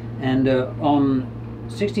two. And on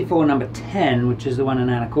 64 number 10, which is the one in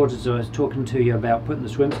Anacortes I was talking to you about putting the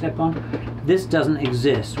swim step on, this doesn't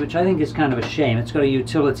exist, which I think is kind of a shame. It's got a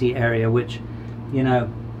utility area, which, you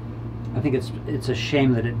know, I think it's a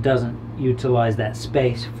shame that it doesn't utilize that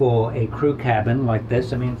space for a crew cabin like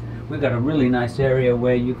this. I mean, we've got a really nice area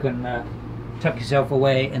where you can tuck yourself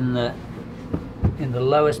away in the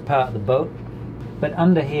lowest part of the boat. But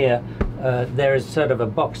under here, there is sort of a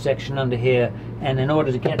box section under here, and in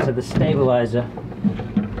order to get to the stabilizer,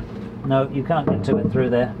 no, you can't get to it through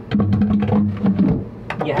there.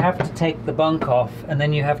 You have to take the bunk off, and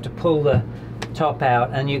then you have to pull the top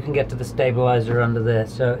out, and you can get to the stabilizer under there.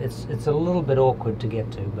 So it's a little bit awkward to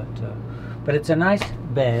get to, but it's a nice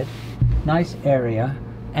bed, nice area,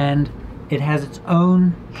 and it has its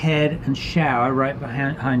own head and shower right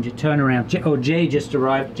behind you. Turn around. Jay just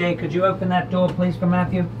arrived. Jay, could you open that door, please, for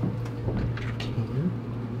Matthew?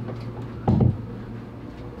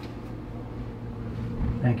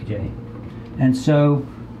 Thank you, Jay. And so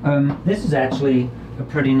this is actually a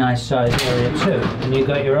pretty nice sized area too. And you've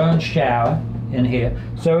got your own shower in here.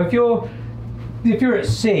 So if you're at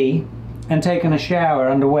sea and taking a shower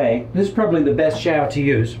underway, this is probably the best shower to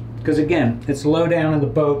use, because again, it's low down in the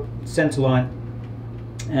boat, center line,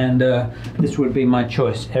 and this would be my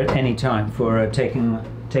choice at any time for taking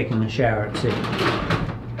a shower at sea.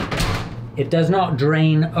 It does not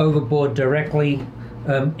drain overboard directly.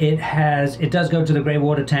 It does go to the grey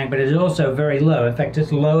water tank, but it is also very low. In fact,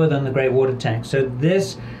 it's lower than the grey water tank. So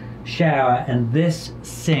this shower and this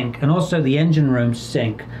sink, and also the engine room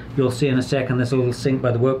sink, you'll see in a second, there's a little sink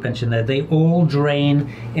by the workbench in there, they all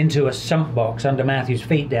drain into a sump box under Matthew's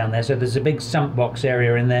feet down there. So there's a big sump box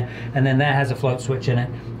area in there, and then that has a float switch in it,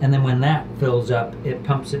 and then when that fills up, it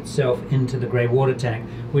pumps itself into the grey water tank,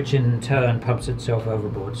 which in turn pumps itself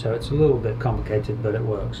overboard. So it's a little bit complicated, but it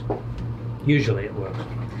works. Usually it works.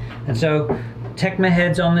 And so Tecma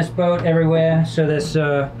heads on this boat everywhere. So there's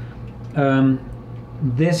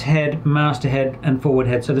this head, masterhead, and forward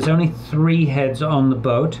head. So there's only 3 heads on the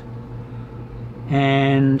boat,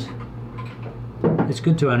 and it's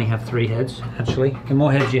good to only have 3 heads, actually. The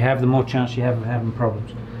more heads you have, the more chance you have of having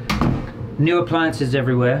problems. New appliances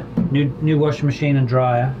everywhere. New washing machine and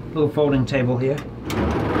dryer. Little folding table here.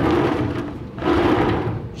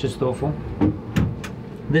 Just thoughtful.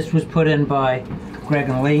 This was put in by Greg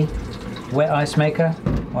and Lee, wet ice maker,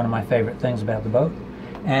 one of my favorite things about the boat,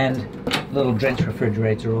 and little drench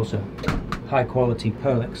refrigerator also, high quality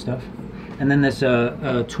Perlick stuff. And then there's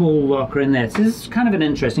a tool locker in there. So this is kind of an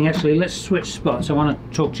interesting, actually, let's switch spots. I want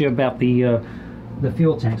to talk to you about the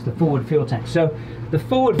fuel tanks, the forward fuel tanks. So the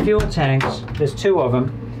forward fuel tanks, there's 2 of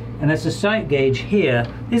them, and there's a sight gauge here.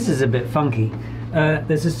 This is a bit funky.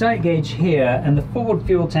 There's a sight gauge here, and the forward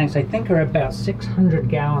fuel tanks I think are about 600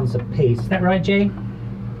 gallons a piece. Is that right, Jay?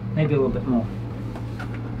 Maybe a little bit more.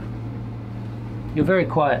 You're very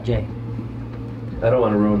quiet, Jay. I don't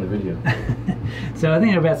want to ruin the video. So I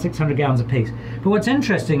think they're about 600 gallons a piece. But what's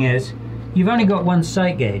interesting is you've only got 1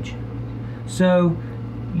 sight gauge. So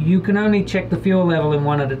you can only check the fuel level in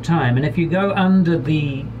one at a time. And if you go under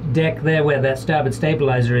the deck there where that starboard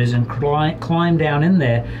stabilizer is and climb down in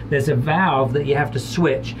there, there's a valve that you have to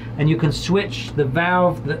switch. And you can switch the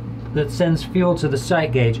valve that sends fuel to the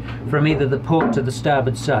sight gauge from either the port to the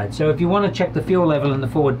starboard side. So if you want to check the fuel level in the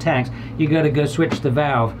forward tanks, you got to go switch the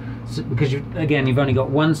valve, because again, you've only got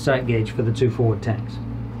 1 sight gauge for the 2 forward tanks.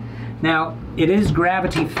 Now, it is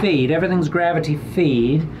gravity feed. Everything's gravity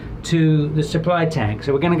feed to the supply tank.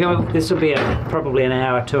 So we're going to go, this will be probably an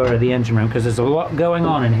hour tour of the engine room, because there's a lot going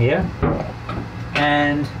on in here.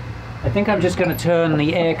 And I think I'm just going to turn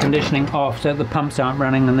the air conditioning off so the pumps aren't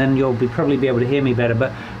running, and then you'll probably be able to hear me better.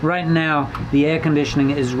 But right now the air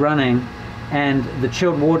conditioning is running and the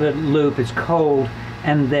chilled water loop is cold,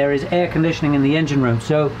 and there is air conditioning in the engine room,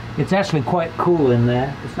 so it's actually quite cool in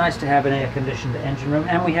there. It's nice to have an air conditioned engine room,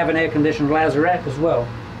 and we have an air conditioned Lazarette as well,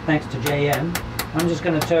 thanks to JM. I'm just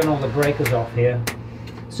going to turn all the breakers off here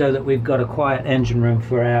so that we've got a quiet engine room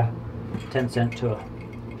for our 10-cent tour.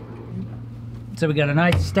 So we got a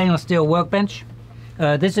nice stainless steel workbench.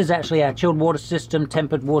 This is actually our chilled water system,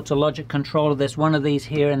 tempered water logic controller. There's one of these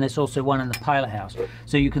here, and there's also one in the pilot house.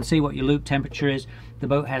 So you can see what your loop temperature is. The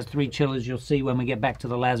boat has 3 chillers, you'll see when we get back to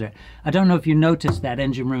the Lazarette. I don't know if you noticed that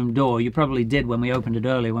engine room door. You probably did when we opened it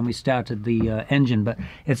earlier, when we started the engine, but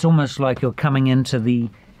it's almost like you're coming into the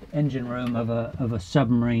engine room of a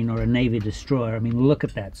submarine or a Navy destroyer. I mean, look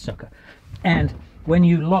at that sucker. And when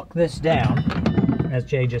you lock this down, as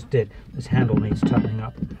Jay just did, this handle needs tightening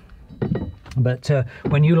up. But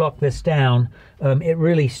when you lock this down, it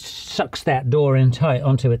really sucks that door in tight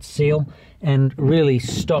onto its seal and really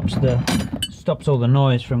stops all the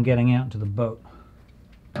noise from getting out into the boat.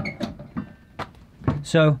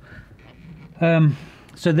 So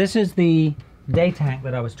this is the day tank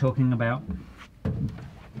that I was talking about.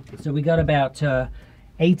 So we got about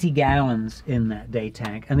 80 gallons in that day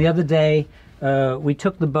tank. And the other day we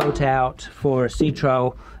took the boat out for a sea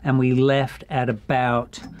trial, and we left at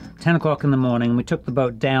about 10 o'clock in the morning. We took the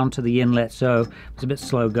boat down to the inlet, so it was a bit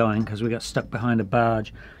slow going because we got stuck behind a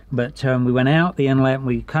barge. But we went out the inlet and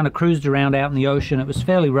we kind of cruised around out in the ocean. It was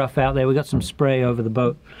fairly rough out there. We got some spray over the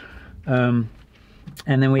boat. And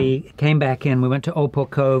then we came back in. We went to Old Port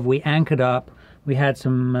Cove. We anchored up. We had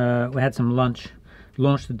some lunch,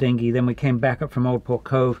 launched the dinghy. Then we came back up from Old Port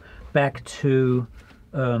Cove back to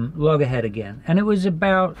Loggerhead again, and it was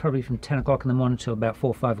about probably from 10 o'clock in the morning till about 4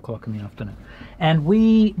 or 5 o'clock in the afternoon. And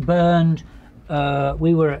we burned,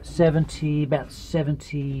 we were at about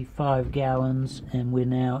 75 gallons, and we're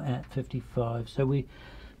now at 55. So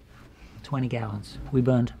 20 gallons. We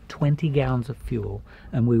burned 20 gallons of fuel,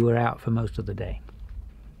 and we were out for most of the day.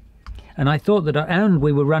 And I thought that, and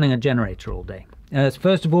we were running a generator all day.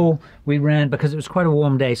 First of all, we ran, because it was quite a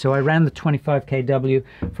warm day, so I ran the 25 kW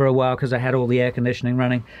for a while because I had all the air conditioning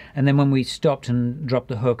running. And then when we stopped and dropped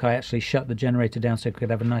the hook, I actually shut the generator down so we could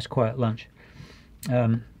have a nice quiet lunch.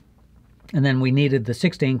 And then we needed the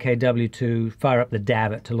 16 kW to fire up the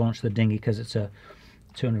davit to launch the dinghy, because it's a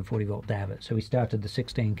 240 volt davit. So we started the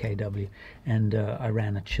 16 kW, and I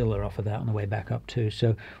ran a chiller off of that on the way back up too.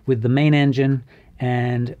 So with the main engine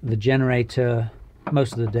and the generator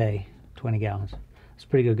most of the day, 20 gallons. It's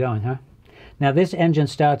pretty good going, huh? Now this engine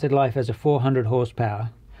started life as a 400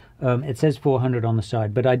 horsepower. It says 400 on the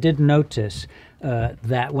side, but I did notice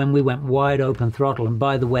that when we went wide open throttle, and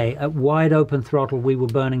by the way, at wide open throttle we were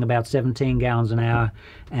burning about 17 gallons an hour,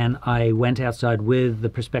 and I went outside with the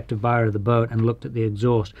prospective buyer of the boat and looked at the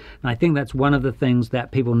exhaust. And I think that's one of the things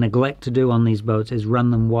that people neglect to do on these boats, is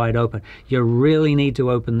run them wide open. You really need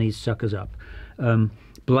to open these suckers up.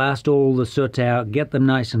 Blast all the soot out, get them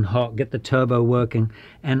nice and hot, get the turbo working,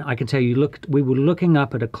 and I can tell you, we were looking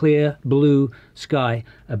up at a clear blue sky,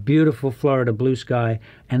 a beautiful Florida blue sky,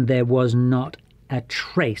 and there was not a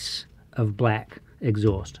trace of black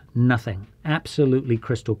exhaust. Nothing. Absolutely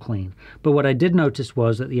crystal clean. But what I did notice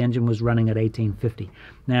was that the engine was running at 1850.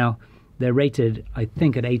 Now, they're rated, I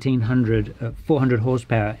think, at 400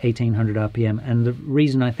 horsepower, 1800 RPM. And the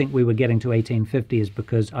reason I think we were getting to 1850 is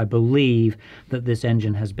because I believe that this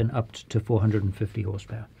engine has been upped to 450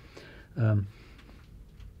 horsepower.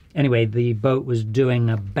 Anyway, the boat was doing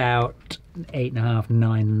about 8.5,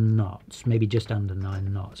 9 knots, maybe just under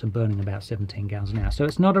 9 knots, and burning about 17 gallons an hour. So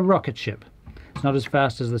it's not a rocket ship. It's not as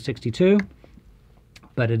fast as the 62,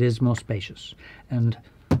 but it is more spacious. And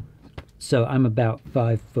so I'm about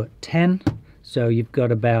 5'10", so you've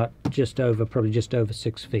got about probably just over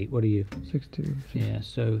 6 feet. What are you? 6'2". Yeah,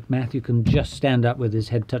 so Matthew can just stand up with his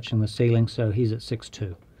head touching the ceiling, so he's at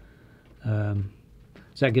 6'2".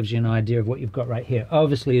 So that gives you an idea of what you've got right here.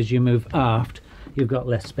 Obviously, as you move aft, you've got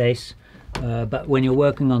less space. But when you're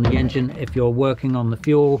working on the engine, if you're working on the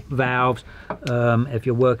fuel valves, if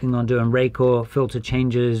you're working on doing rake or filter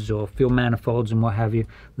changes or fuel manifolds and what have you,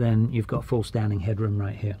 then you've got full standing headroom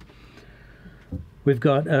right here. We've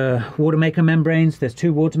got water maker membranes. There's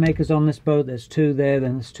 2 water makers on this boat. There's 2 there,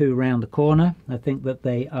 then there's 2 around the corner. I think that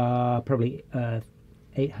they are probably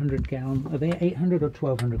 800 gallon. Are they 800 or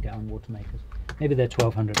 1200 gallon water makers? Maybe they're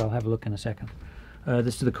 1200. I'll have a look in a second.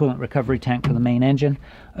 This is the coolant recovery tank for the main engine.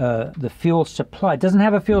 The fuel supply doesn't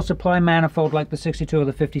have a fuel supply manifold like the 62 or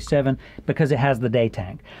the 57 because it has the day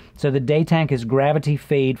tank. So the day tank is gravity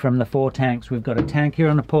feed from the 4 tanks. We've got a tank here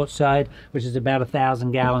on the port side, which is about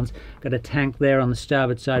 1,000 gallons. Got a tank there on the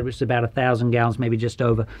starboard side, which is about 1,000 gallons, maybe just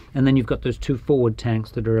over. And then you've got those 2 forward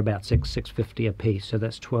tanks that are about 650 a piece. So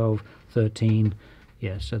that's 12, 13.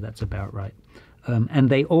 Yeah, so that's about right. And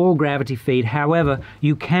they all gravity feed. However,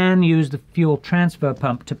 you can use the fuel transfer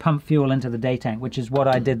pump to pump fuel into the day tank, which is what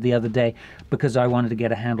I did the other day because I wanted to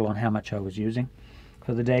get a handle on how much I was using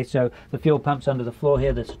for the day. So the fuel pump's under the floor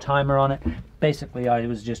here. There's a timer on it. Basically, I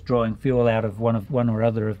was just drawing fuel out of one or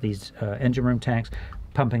other of these engine room tanks,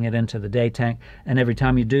 pumping it into the day tank. And every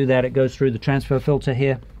time you do that, it goes through the transfer filter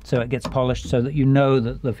here, so it gets polished so that you know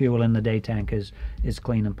that the fuel in the day tank is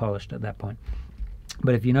clean and polished at that point.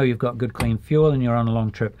 But if you know you've got good clean fuel and you're on a long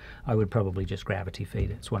trip, I would probably just gravity feed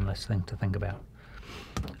it. It's one less thing to think about.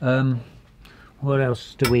 What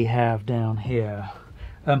else do we have down here?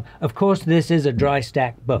 Of course, this is a dry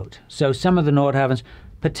stack boat. So some of the Nordhavns,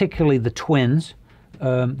 particularly the twins,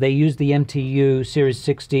 they use the MTU Series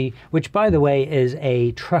 60, which, by the way, is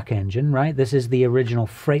a truck engine, right? This is the original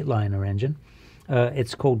Freightliner engine.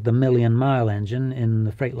 It's called the Million Mile engine in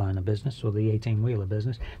the Freightliner business, or the 18-wheeler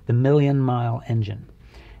business, the Million Mile engine.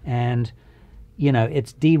 And, you know,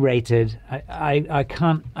 it's derated. I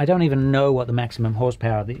don't even know what the maximum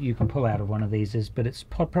horsepower that you can pull out of one of these is, but it's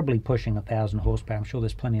probably pushing 1,000 horsepower. I'm sure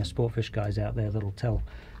there's plenty of Sportfish guys out there that'll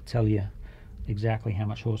tell you exactly how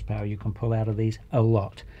much horsepower you can pull out of these. A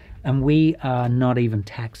lot. And we are not even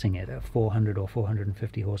taxing it at 400 or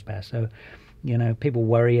 450 horsepower. So, you know, people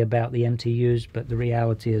worry about the MTUs, but the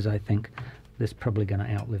reality is I think this is probably going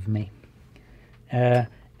to outlive me.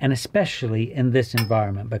 And especially in this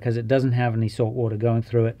environment, because it doesn't have any salt water going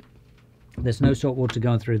through it. There's no salt water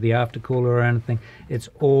going through the aftercooler or anything. It's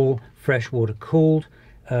all freshwater cooled.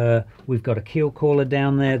 We've got a keel cooler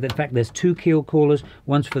down there. In fact, there's 2 keel coolers.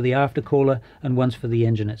 One's for the aftercooler and one's for the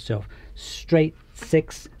engine itself. Straight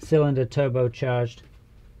 6-cylinder turbocharged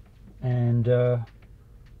and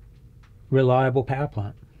reliable power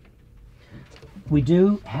plant. We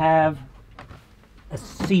do have a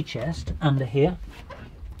sea chest under here,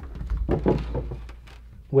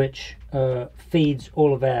 which feeds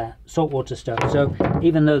all of our saltwater stuff. So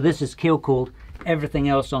even though this is keel cooled, everything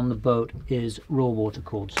else on the boat is raw water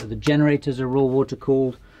cooled. So the generators are raw water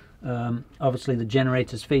cooled. Obviously the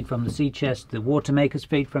generators feed from the sea chest, the water makers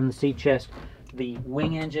feed from the sea chest, the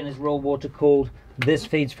wing engine is raw water cooled, this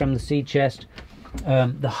feeds from the sea chest.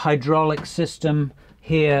 The hydraulic system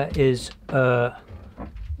here is raw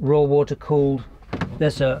water cooled.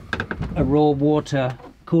 There's a raw water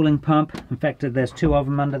cooling pump. In fact, there's 2 of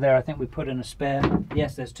them under there. I think we put in a spare.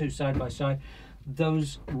 Yes, there's 2 side by side.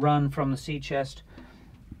 those run from the sea chest,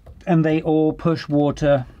 and they all push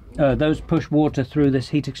water. Those push water through this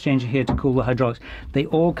heat exchanger here to cool the hydraulics. They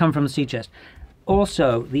all come from the sea chest.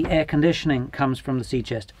 Also, the air conditioning comes from the sea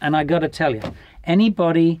chest. And I gotta tell you,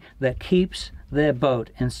 anybody that keeps their boat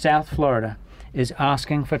in South Florida is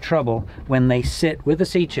asking for trouble when they sit with the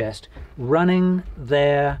sea chest running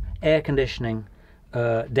their air conditioning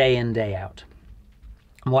day in, day out.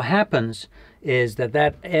 And what happens is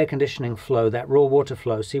that air conditioning flow, that raw water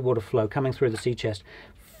flow, seawater flow coming through the sea chest,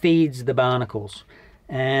 feeds the barnacles.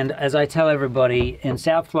 And as I tell everybody, in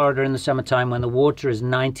South Florida in the summertime when the water is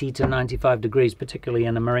 90 to 95 degrees, particularly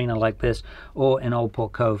in a marina like this or in Old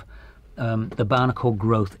Port Cove, the barnacle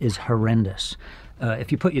growth is horrendous.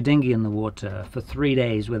 If you put your dinghy in the water for 3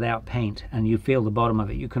 days without paint and you feel the bottom of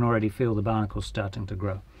it, you can already feel the barnacles starting to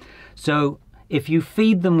grow. So if you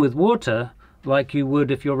feed them with water, like you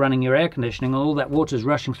would if you're running your air conditioning, all that water's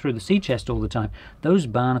rushing through the sea chest all the time, those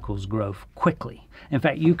barnacles grow quickly. In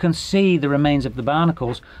fact, you can see the remains of the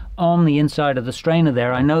barnacles on the inside of the strainer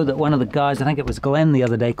there. I know that one of the guys, I think it was Glenn the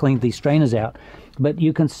other day, cleaned these strainers out, but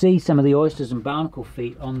you can see some of the oysters and barnacle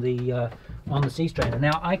feet on the sea strainer.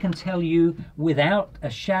 Now, I can tell you without a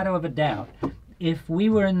shadow of a doubt, if we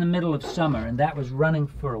were in the middle of summer and that was running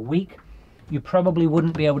for a week, you probably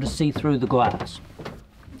wouldn't be able to see through the glass,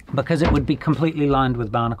 because it would be completely lined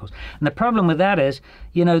with barnacles. And the problem with that is,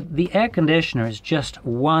 you know, the air conditioner is just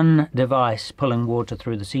one device pulling water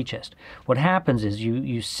through the sea chest. What happens is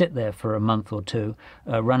you sit there for a month or two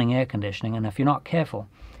running air conditioning, and if you're not careful,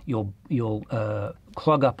 you'll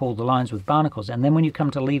clog up all the lines with barnacles. And then when you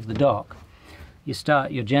come to leave the dock, you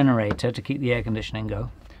start your generator to keep the air conditioning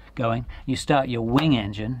going. You start your wing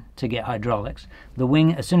engine to get hydraulics. The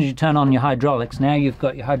wing, as soon as you turn on your hydraulics, now you've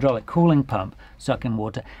got your hydraulic cooling pump sucking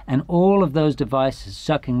water, and all of those devices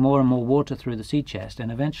sucking more and more water through the sea chest,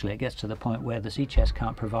 and eventually it gets to the point where the sea chest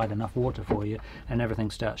can't provide enough water for you and everything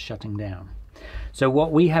starts shutting down. So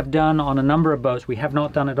what we have done on a number of boats, we have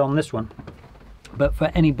not done it on this one, but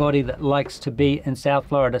for anybody that likes to be in South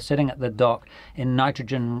Florida sitting at the dock in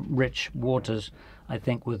nitrogen-rich waters, I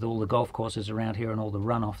think with all the golf courses around here and all the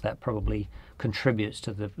runoff, that probably contributes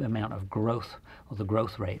to the amount of growth, or the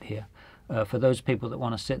growth rate here. For those people that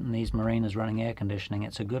want to sit in these marinas running air conditioning,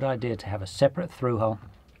 it's a good idea to have a separate through hull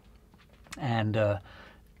and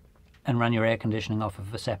run your air conditioning off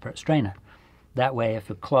of a separate strainer. That way, if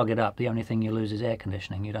you clog it up, the only thing you lose is air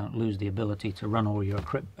conditioning. You don't lose the ability to run all your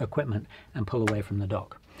equipment and pull away from the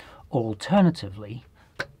dock. Alternatively,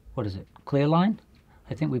 what is it, clear line?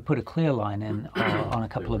 I think we put a clear line in on a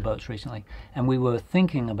couple of boats recently, and we were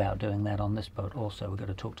thinking about doing that on this boat also. We've got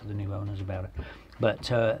to talk to the new owners about it. But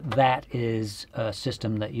that is a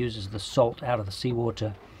system that uses the salt out of the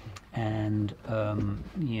seawater and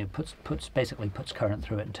you know, basically puts current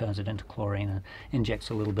through it and turns it into chlorine and injects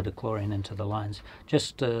a little bit of chlorine into the lines,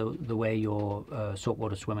 just the way your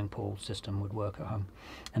saltwater swimming pool system would work at home.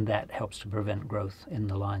 And that helps to prevent growth in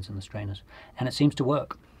the lines and the strainers. And it seems to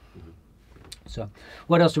work. So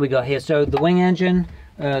what else do we got here? So the wing engine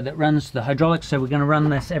that runs the hydraulics, so we're going to run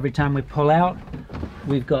this every time we pull out.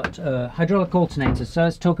 We've got hydraulic alternators. So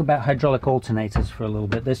let's talk about hydraulic alternators for a little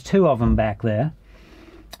bit. There's two of them back there,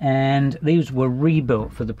 and these were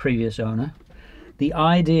rebuilt for the previous owner. The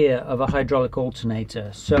idea of a hydraulic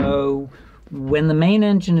alternator, so when the main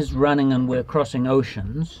engine is running and we're crossing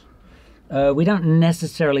oceans, we don't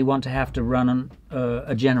necessarily want to have to run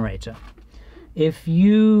a generator. If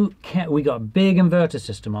you can, we got a big inverter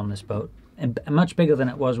system on this boat, and much bigger than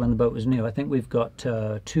it was when the boat was new. I think we've got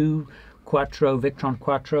two Quattro Victron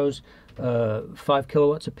Quattros, 5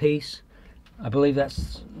 kilowatts a piece. I believe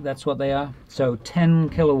that's what they are. So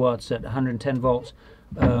 10 kilowatts at 110 volts,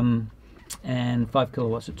 and 5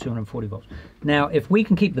 kilowatts at 240 volts. Now, if we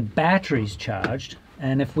can keep the batteries charged,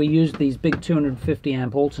 and if we use these big 250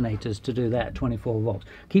 amp alternators to do that at 24 volts,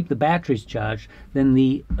 keep the batteries charged, then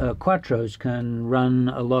the Quattros can run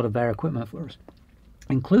a lot of our equipment for us,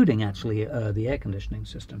 including actually the air conditioning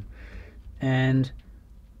system. And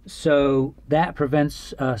so that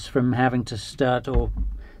prevents us from having to start, or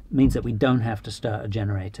means that we don't have to start a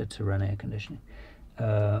generator to run air conditioning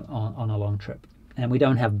on a long trip. And we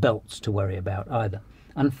don't have belts to worry about either.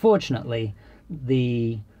 Unfortunately,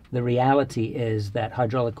 the reality is that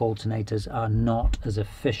hydraulic alternators are not as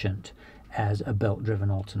efficient as a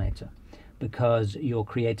belt-driven alternator, because you're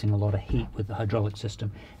creating a lot of heat with the hydraulic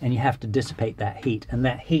system, and you have to dissipate that heat. And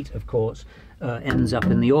that heat, of course, ends up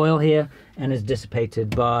in the oil here and is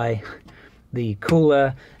dissipated by the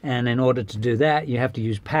cooler, and in order to do that you have to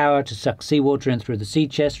use power to suck seawater in through the sea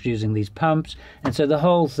chest using these pumps, and so the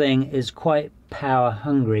whole thing is quite power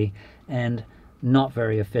hungry and not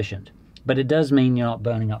very efficient. but it does mean you're not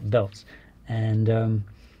burning up belts. And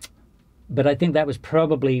but I think that was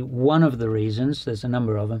probably one of the reasons, there's a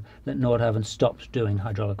number of them, that Nordhavn stopped doing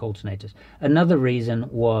hydraulic alternators. Another reason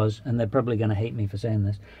was, and they're probably going to hate me for saying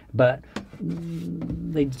this, but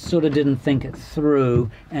they sort of didn't think it through,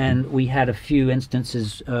 and we had a few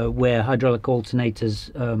instances where hydraulic alternators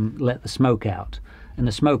let the smoke out. And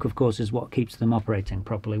the smoke, of course, is what keeps them operating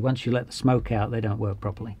properly. Once you let the smoke out, they don't work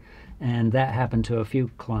properly. And that happened to a few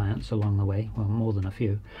clients along the way, well, more than a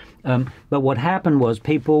few. But what happened was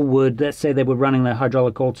people would, let's say they were running their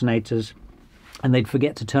hydraulic alternators and they'd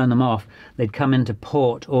forget to turn them off. They'd come into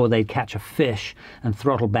port or they'd catch a fish and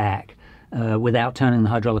throttle back without turning the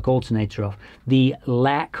hydraulic alternator off. The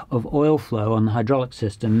lack of oil flow on the hydraulic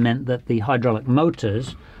system meant that the hydraulic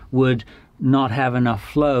motors would not have enough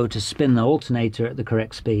flow to spin the alternator at the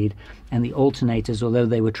correct speed, and the alternators, although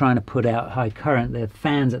they were trying to put out high current, their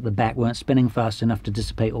fans at the back weren't spinning fast enough to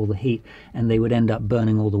dissipate all the heat, and they would end up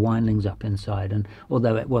burning all the windings up inside. And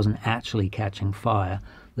although it wasn't actually catching fire,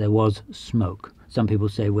 there was smoke. Some people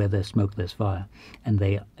say where there's smoke there's fire, and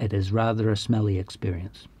it is rather a smelly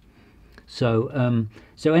experience. So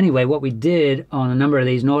so anyway, what we did on a number of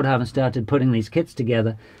these, Nordhavn started putting these kits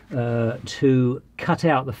together to cut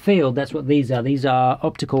out the field. That's what these are. These are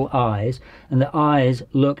optical eyes, and the eyes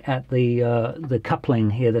look at the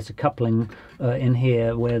coupling here. There's a coupling in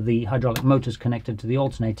here where the hydraulic motor's connected to the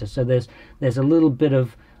alternator. So there's a little bit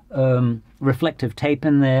of reflective tape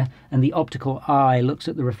in there, and the optical eye looks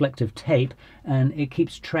at the reflective tape, and it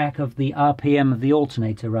keeps track of the RPM of the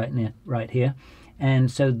alternator right here.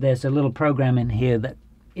 And so there's a little program in here that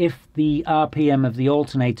if the RPM of the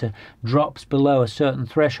alternator drops below a certain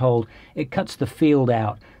threshold, it cuts the field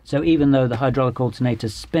out. So even though the hydraulic alternator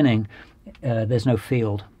is spinning, there's no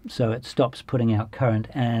field. So it stops putting out current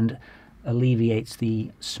and alleviates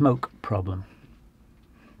the smoke problem.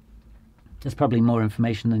 There's probably more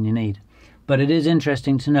information than you need. But it is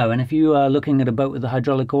interesting to know, and if you are looking at a boat with a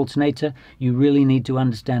hydraulic alternator, you really need to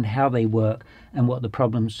understand how they work and what the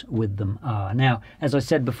problems with them are. Now, as I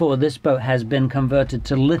said before, this boat has been converted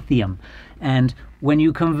to lithium, and when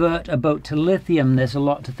you convert a boat to lithium, there's a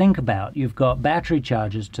lot to think about. You've got battery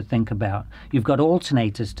chargers to think about, you've got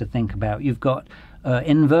alternators to think about, you've got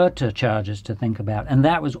inverter chargers to think about, and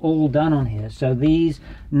that was all done on here. So these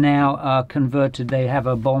now are converted. They have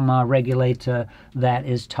a Bolmar regulator that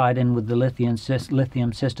is tied in with the lithium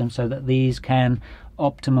system, so that these can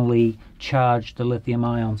optimally charge the lithium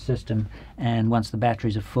ion system, and once the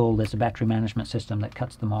batteries are full, there's a battery management system that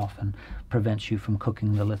cuts them off and prevents you from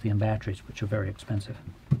cooking the lithium batteries, which are very expensive.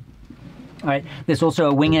 All right, there's also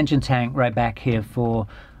a wing engine tank right back here for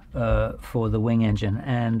the wing engine,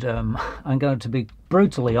 and I'm going to be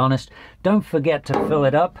brutally honest, don't forget to fill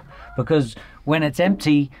it up, because when it's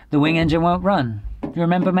empty the wing engine won't run. Do you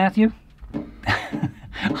remember, Matthew?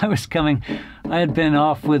 I had been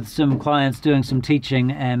off with some clients doing some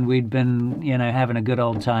teaching, and we'd been, you know, having a good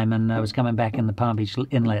old time, and I was coming back in the Palm Beach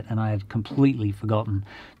Inlet, and I had completely forgotten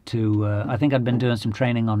to, I think I'd been doing some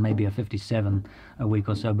training on maybe a 57 a week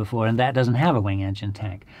or so before, and that doesn't have a wing engine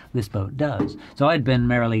tank. This boat does. So I'd been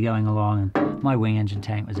merrily going along, and my wing engine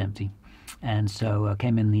tank was empty. And so I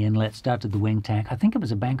came in the inlet, started the wing tank. I think it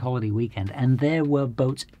was a bank holiday weekend, and there were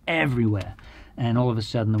boats everywhere. And all of a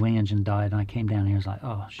sudden the wing engine died, and I came down here and was like,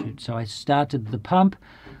 oh shoot. So I started the pump,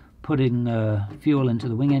 putting fuel into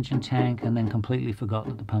the wing engine tank, and then completely forgot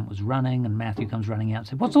that the pump was running, and Matthew comes running out and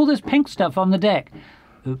said, what's all this pink stuff on the deck?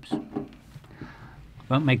 Oops.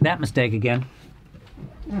 Won't make that mistake again.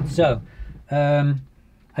 So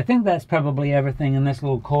I think that's probably everything in this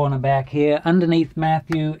little corner back here. Underneath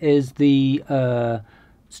Matthew is the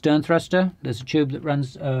stern thruster. There's a tube that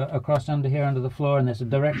runs across under here under the floor, and there's a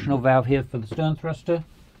directional valve here for the stern thruster.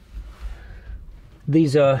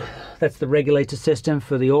 That's the regulator system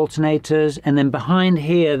for the alternators, and then behind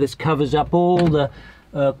here this covers up all the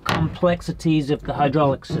complexities of the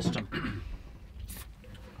hydraulic system.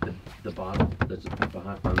 The bottle that's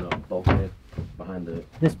behind on the bulkhead behind the.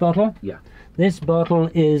 This bottle? Yeah. This bottle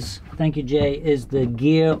is, thank you Jay, is the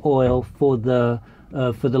gear oil for the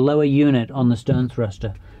lower unit on the stern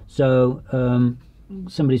thruster. So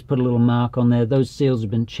somebody's put a little mark on there. Those seals have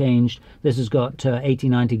been changed. This has got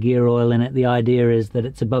 80-90 gear oil in it. The idea is that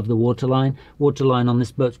it's above the waterline. Waterline on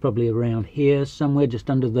this boat's probably around here somewhere, just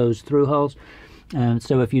under those through holes.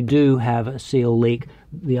 So if you do have a seal leak,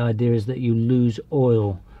 the idea is that you lose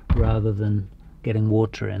oil rather than getting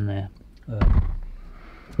water in there.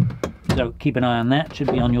 So keep an eye on that.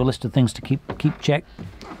 Should be on your list of things to keep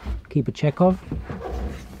a check of.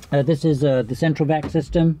 This is the central vac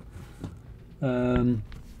system,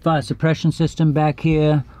 fire suppression system back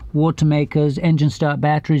here, water makers, engine start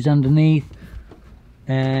batteries underneath,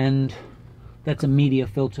 and that's a media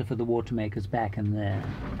filter for the water makers back in there.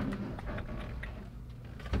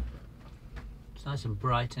 It's nice and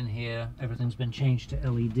bright in here. Everything's been changed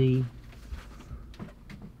to LED,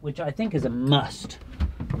 which I think is a must,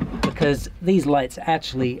 because these lights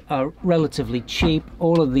actually are relatively cheap.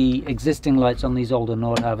 All of the existing lights on these older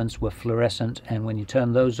Nordhavns were fluorescent, and when you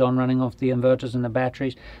turn those on running off the inverters and the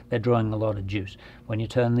batteries, they're drawing a lot of juice. When you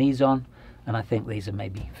turn these on, and I think these are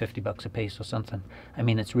maybe 50 bucks a piece or something, I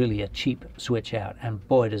mean, it's really a cheap switch out, and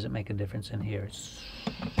boy does it make a difference in here. It's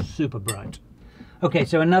super bright. Okay,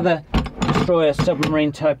 so another destroyer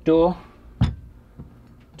submarine type door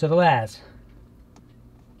to the Laz.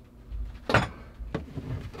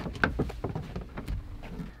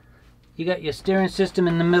 You got your steering system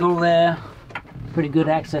in the middle there, pretty good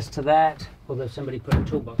access to that, although somebody put a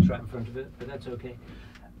toolbox right in front of it, but that's okay.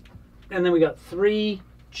 And then we got 3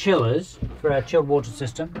 chillers for our chilled water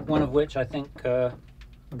system, one of which I think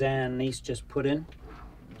Dan Neese just put in,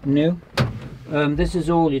 new. This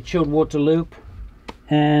is all your chilled water loop,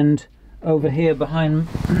 and over here behind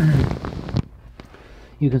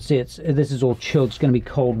you can see this is all chilled. It's going to be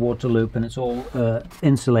cold water loop, and it's all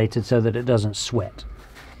insulated so that it doesn't sweat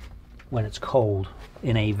when it's cold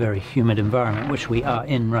in a very humid environment, which we are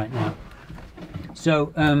in right now.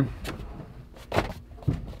 So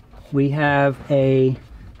we have a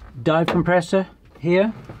dive compressor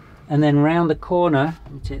here, and then round the corner,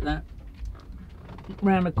 let me take that,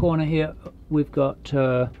 round the corner here we've got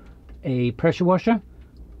a pressure washer,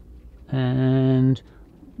 and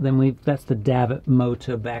then that's the davit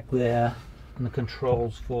motor back there, and the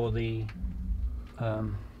controls for the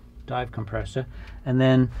dive compressor. And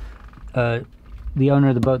then the owner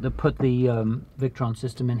of the boat that put the Victron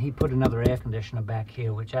system in, he put another air conditioner back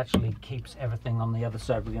here, which actually keeps everything on the other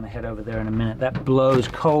side. We're going to head over there in a minute. That blows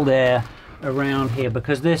cold air around here,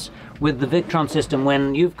 because this, with the Victron system,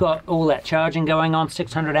 when you've got all that charging going on,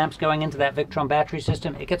 600 amps going into that Victron battery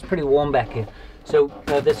system, it gets pretty warm back here. So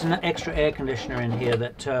there's an extra air conditioner in here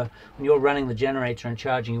that when you're running the generator and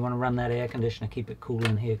charging, you want to run that air conditioner, keep it cool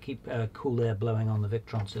in here, keep cool air blowing on the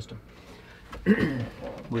Victron system.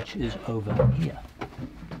 Which is over here.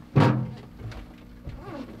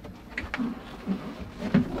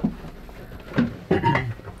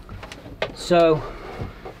 So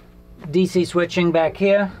DC switching back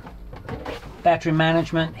here, battery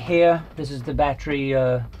management here. This is the battery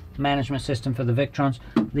management system for the Victrons.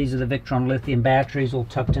 These are the Victron lithium batteries all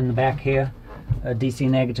tucked in the back here. A DC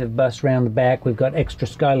negative bus round the back. We've got extra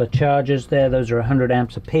Skylar chargers there. Those are 100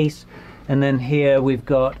 amps a piece. And then here we've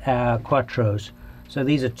got our Quattros. So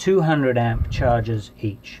these are 200 amp chargers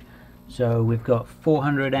each. So we've got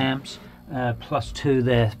 400 amps plus 2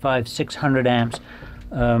 there, 600 amps.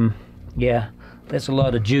 Yeah, there's a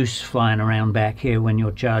lot of juice flying around back here when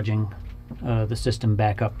you're charging the system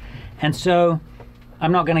back up. And so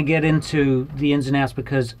I'm not going to get into the ins and outs,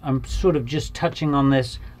 because I'm sort of just touching on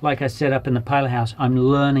this. Like I said up in the pilot house, I'm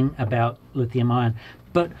learning about lithium ion.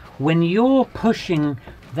 But when you're pushing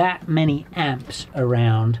that many amps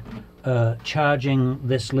around, charging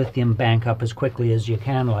this lithium bank up as quickly as you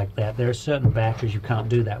can like that, there are certain batteries you can't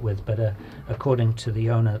do that with, but according to the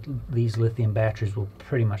owner, these lithium batteries will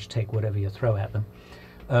pretty much take whatever you throw at them.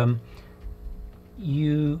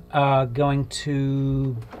 You are going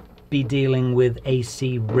to be dealing with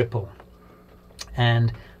AC ripple,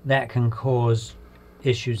 and that can cause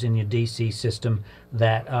issues in your DC system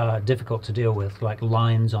that are difficult to deal with, like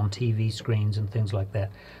lines on TV screens and things like that.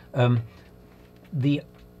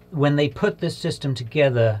 When they put this system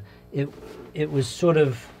together, it was sort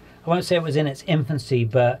of, I won't say it was in its infancy,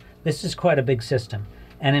 but this is quite a big system.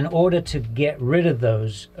 And in order to get rid of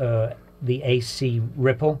those, the AC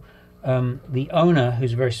ripple, the owner,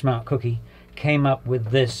 who's a very smart cookie, came up with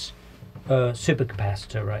this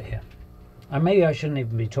supercapacitor right here. Maybe I shouldn't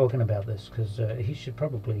even be talking about this, because he should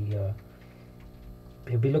probably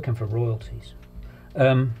he'll be looking for royalties.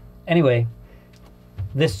 Anyway,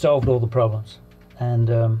 this solved all the problems,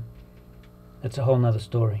 and it's a whole nother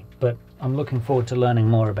story, but I'm looking forward to learning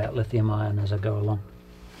more about lithium ion as I go along.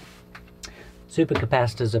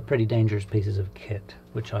 Supercapacitors are pretty dangerous pieces of kit,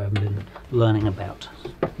 which I have been learning about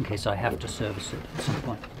in case I have to service it at some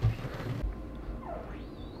point.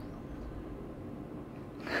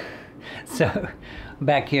 So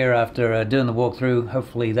back here after doing the walkthrough,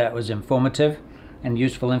 hopefully that was informative and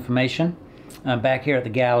useful information. Back here at the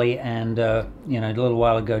galley, and you know, a little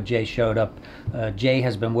while ago Jay showed up. Jay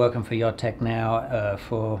has been working for YachtTech now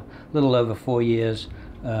for a little over 4 years,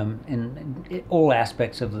 in all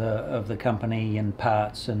aspects of the company, and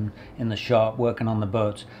parts, and in the shop, working on the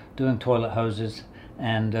boats, doing toilet hoses,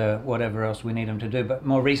 and whatever else we need them to do. But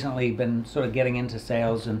more recently, been sort of getting into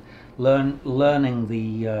sales and learning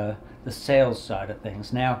the sales side of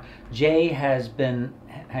things. Now, Jay has been.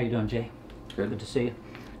 How you doing, Jay? Good to see you.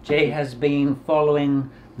 Jay has been following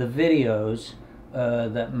the videos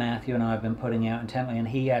that Matthew and I have been putting out intently, and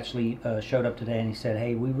he actually showed up today and he said,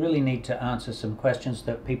 hey, we really need to answer some questions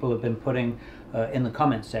that people have been putting in the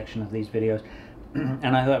comments section of these videos.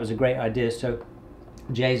 And I thought it was a great idea. So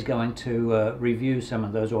Jay's going to review some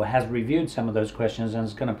of those, or has reviewed some of those questions, and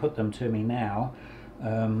is going to put them to me now,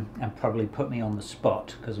 and probably put me on the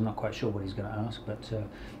spot because I'm not quite sure what he's going to ask, but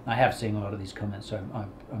I have seen a lot of these comments, so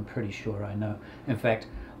I'm pretty sure I know. In fact,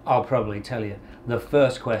 I'll probably tell you the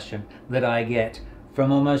first question that I get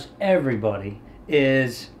from almost everybody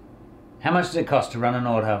is, how much does it cost to run a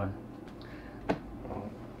Nordhavn?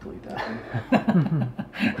 Delete that.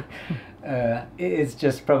 It's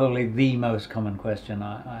just probably the most common question,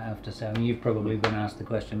 I have to say. I mean, you've probably been asked the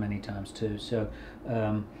question many times too. So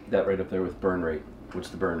that right up there with burn rate. What's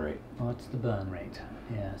the burn rate? What's the burn rate?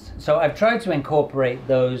 Yes. So I've tried to incorporate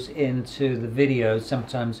those into the videos.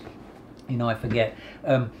 Sometimes, you know, I forget.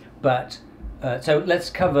 So let's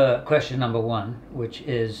cover question number one, which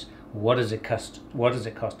is, what does it cost? What does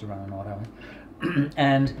it cost to run an Nordhavn?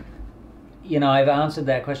 And you know, I've answered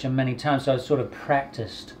that question many times, so I've sort of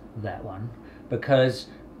practiced that one, because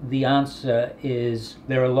the answer is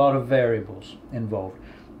there are a lot of variables involved.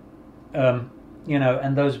 You know,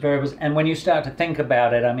 and those variables, and when you start to think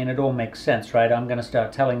about it, I mean, it all makes sense, right? I'm going to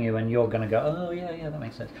start telling you, and you're going to go, oh yeah, that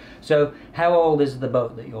makes sense. So, how old is the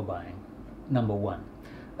boat that you're buying? Number one.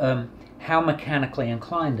 How mechanically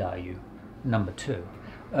inclined are you? Number two.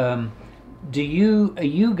 Are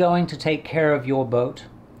you going to take care of your boat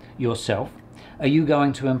yourself? Are you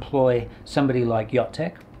going to employ somebody like Yacht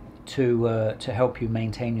Tech to help you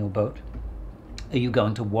maintain your boat? Are you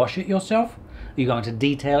going to wash it yourself? Are you going to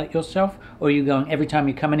detail it yourself? Or are you going, every time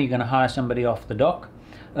you come in, you're going to hire somebody off the dock?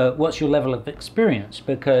 What's your level of experience?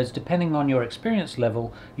 Because depending on your experience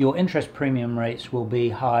level, your interest premium rates will be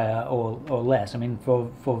higher or less. I mean,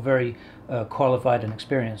 for very qualified and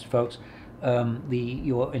experienced folks,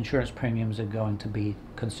 your insurance premiums are going to be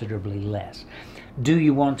considerably less. Do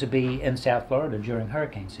you want to be in South Florida during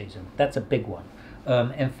hurricane season? That's a big one.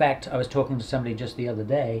 In fact, I was talking to somebody just the other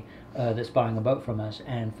day that's buying a boat from us,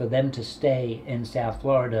 and for them to stay in South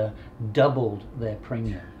Florida doubled their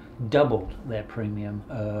premium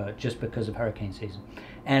just because of hurricane season.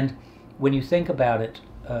 And when you think about it,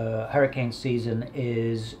 hurricane season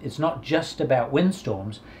it's not just about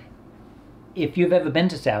windstorms. If you've ever been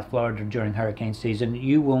to South Florida during hurricane season,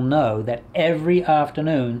 you will know that every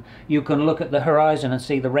afternoon you can look at the horizon and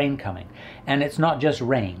see the rain coming. And it's not just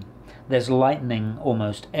rain. There's lightning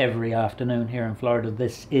almost every afternoon here in Florida.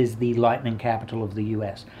 This is the lightning capital of the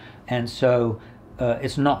US. And so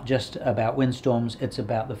it's not just about windstorms, it's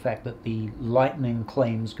about the fact that the lightning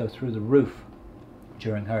claims go through the roof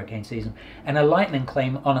during hurricane season. And a lightning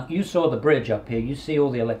claim you saw the bridge up here, you see all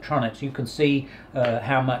the electronics, you can see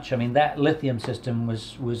how much, I mean, that lithium system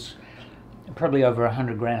was probably over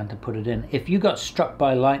 100 grand to put it in. If you got struck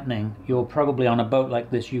by lightning, you're probably on a boat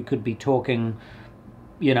like this, you could be talking,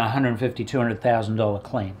 you know, $150,000, $200,000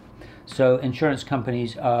 claim. So insurance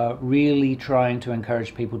companies are really trying to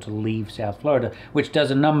encourage people to leave South Florida, which does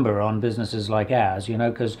a number on businesses like ours, you know,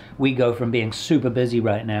 because we go from being super busy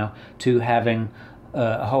right now to having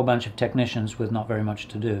a whole bunch of technicians with not very much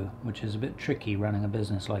to do, which is a bit tricky running a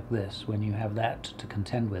business like this when you have that to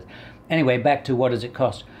contend with. Anyway, back to what does it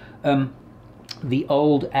cost. The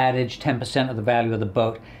old adage, 10% of the value of the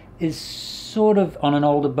boat, is sort of, on an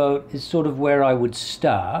older boat, is sort of where I would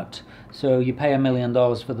start. So you pay $1 million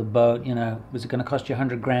for the boat, you know, was it going to cost you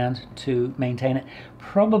 100 grand to maintain it?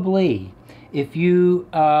 Probably. If you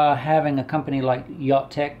are having a company like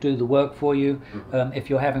Yacht Tech do the work for you, if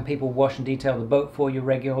you're having people wash and detail the boat for you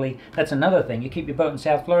regularly, that's another thing. You keep your boat in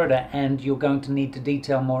South Florida and you're going to need to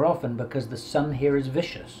detail more often because the sun here is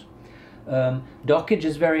vicious. Dockage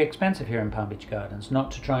is very expensive here in Palm Beach Gardens,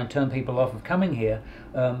 not to try and turn people off of coming here,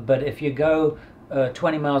 but if you go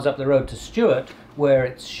 20 miles up the road to Stewart, where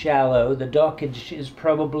it's shallow, the dockage is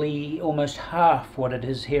probably almost half what it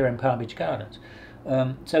is here in Palm Beach Gardens.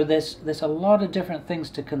 So there's a lot of different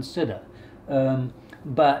things to consider.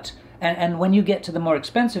 But when you get to the more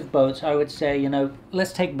expensive boats, I would say, you know,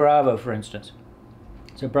 let's take Bravo for instance.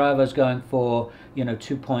 So Bravo's going for, you know,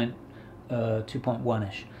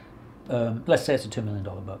 2.1-ish. Let's say it's a $2 million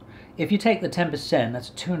boat. If you take the 10%, that's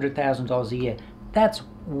 $200,000 a year. that's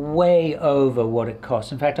way over what it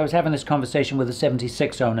costs. In fact, I was having this conversation with a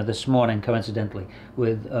 76 owner this morning, coincidentally,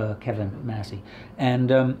 with Kevin Massey,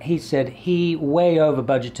 and he said he way over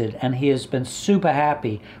budgeted, and he has been super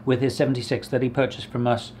happy with his 76 that he purchased from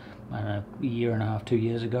us, I don't know, a year and a half, 2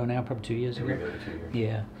 years ago now, probably 2 years ago. Maybe 2 years.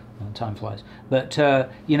 Yeah. Time flies, but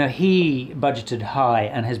you know, he budgeted high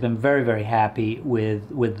and has been very, very happy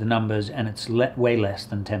with the numbers, and it's way less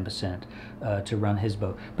than 10% to run his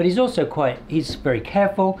boat. But he's also he's very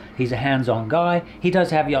careful. He's a hands-on guy. He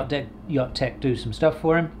does have Yacht Tech do some stuff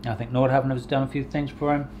for him. I think Nordhavn has done a few things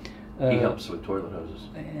for him. He helps with toilet hoses.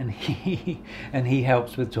 And he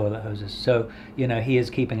helps with toilet hoses. So you know, he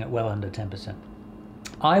is keeping it well under 10%.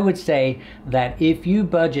 I would say that if you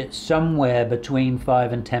budget somewhere between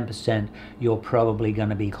 5 and 10%, you're probably going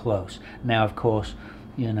to be close. Now, of course,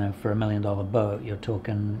 you know, for $1 million boat, you're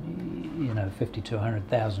talking, you know, $50,000 to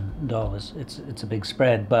 $100,000. It's a big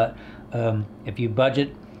spread, but if you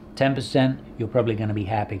budget 10%, you're probably going to be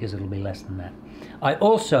happy because it'll be less than that. I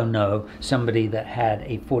also know somebody that had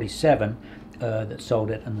a 47 that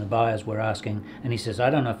sold it, and the buyers were asking, and he says,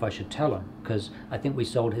 I don't know if I should tell him, because I think we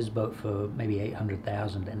sold his boat for maybe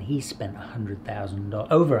 $800,000, and he spent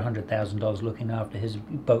over $100,000 looking after his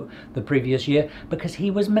boat the previous year, because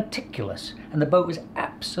he was meticulous, and the boat was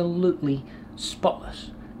absolutely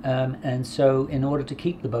spotless. And so in order to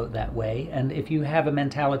keep the boat that way, and if you have a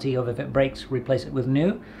mentality of if it breaks, replace it with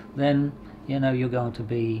new, then you know you're going to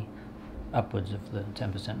be upwards of the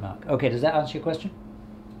 10% mark. Okay, does that answer your question?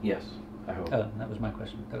 Yes. I hope. Oh, that was my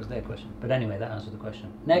question. That was their question. But anyway, that answered the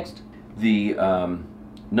question. Next. The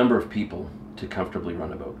number of people to comfortably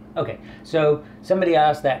run a boat. Okay, so somebody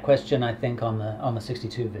asked that question, I think, on the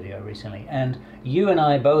 62 video recently, and you and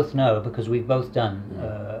I both know, because we've both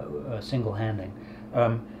done single handing,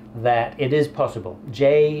 that it is possible.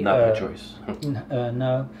 Jay, not by choice.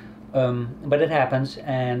 No. But it happens,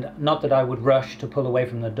 and not that I would rush to pull away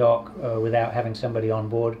from the dock without having somebody on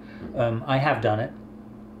board. I have done it.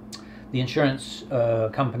 The insurance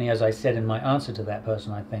company, as I said in my answer to that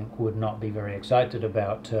person, I think, would not be very excited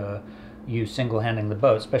about you single-handing the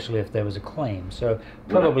boat, especially if there was a claim. So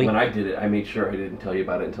probably... When I did it, I made sure I didn't tell you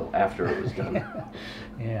about it until after it was done.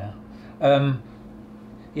 Yeah.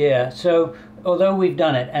 Yeah, so although we've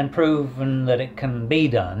done it and proven that it can be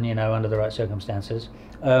done, you know, under the right circumstances,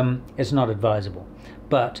 it's not advisable.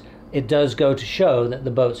 But it does go to show that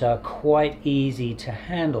the boats are quite easy to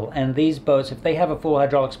handle, and these boats, if they have a full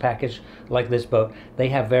hydraulics package like this boat, they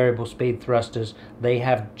have variable speed thrusters, they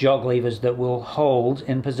have jog levers that will hold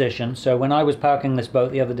in position. So when I was parking this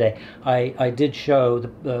boat the other day, I did show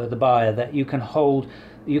the buyer that you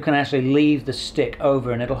can actually leave the stick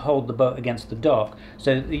over and it'll hold the boat against the dock,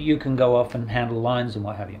 so that you can go off and handle lines and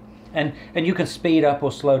what have you. And you can speed up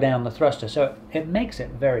or slow down the thruster, so it makes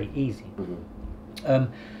it very easy. Mm-hmm.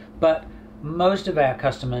 But most of our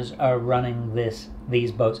customers are running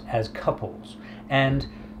these boats as couples, and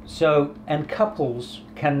couples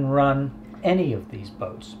can run any of these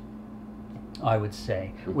boats, I would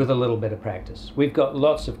say, with a little bit of practice. We've got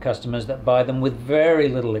lots of customers that buy them with very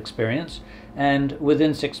little experience, and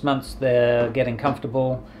within 6 months they're getting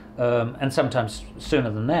comfortable, and sometimes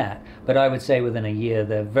sooner than that. But I would say within a year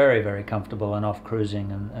they're very, very comfortable and off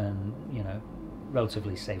cruising and you know,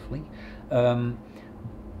 relatively safely.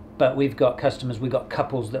 But we've got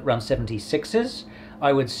couples that run 76s.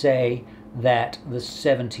 I would say that the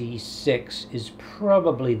 76 is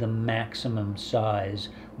probably the maximum size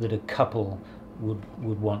that a couple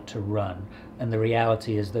would want to run. And the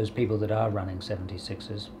reality is those people that are running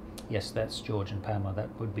 76s, yes, that's George and Pamela,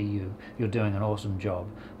 that would be you. You're doing an awesome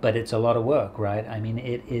job. But it's a lot of work, right? I mean,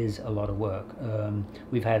 it is a lot of work.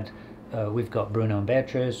 We've got Bruno and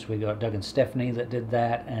Beatrice, we got Doug and Stephanie that did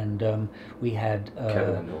that, and we had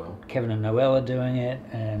Kevin and Noel are doing it,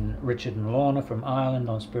 and Richard and Lorna from Ireland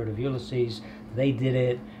on Spirit of Ulysses, they did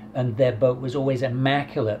it, and their boat was always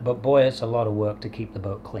immaculate, but boy, it's a lot of work to keep the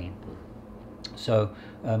boat clean. So,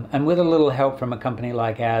 and with a little help from a company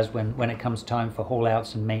like ours, when it comes time for haul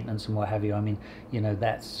outs and maintenance and what have you, I mean, you know,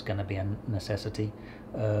 that's going to be a necessity.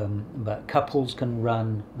 But couples can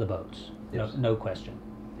run the boats, yes. No question.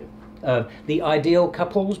 The ideal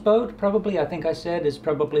couples boat, probably, I think I said, is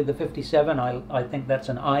probably the 57. I think that's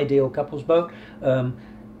an ideal couples boat.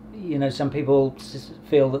 You know, some people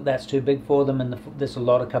feel that that's too big for them, and there's a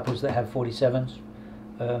lot of couples that have 47s.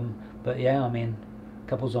 But yeah, I mean,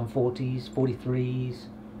 couples on 40s, 43s,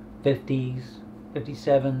 50s,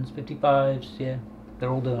 57s, 55s, yeah, they're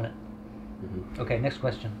all doing it. Mm-hmm. Okay, next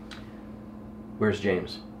question. Where's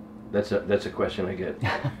James? That's a question I get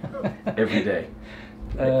every day.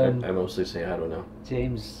 I mostly say I don't know.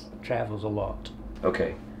 James travels a lot.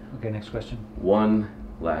 Okay. Okay, next question. One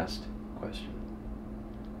last question.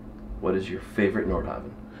 What is your favorite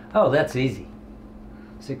Nordhavn? Oh, that's easy.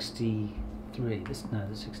 63. This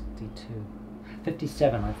 62.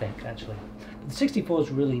 57, I think, actually. But the 64 is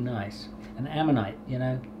really nice. An ammonite, you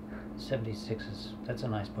know. 76 that's a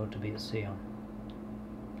nice boat to be at sea on.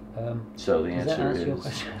 So the answer answer your is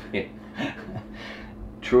question? Yeah.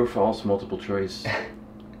 True or false? Multiple choice.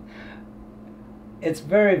 It's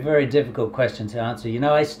very, very difficult question to answer. You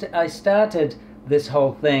know, I started this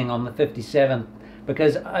whole thing on the 57th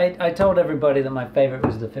because I told everybody that my favorite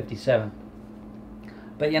was the 57.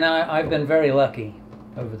 But you know, I've been very lucky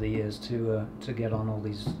over the years to get on all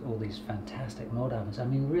these fantastic Nordhavns. I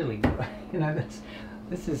mean, really, you know,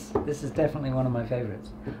 this is definitely one of my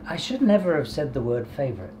favorites. I should never have said the word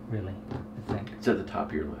favorite, really, I think. It's at the top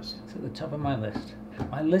of your list. It's at the top of my list.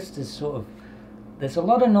 My list is sort of, there's a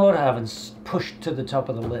lot of Nordhavns pushed to the top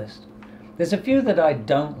of the list. There's a few that I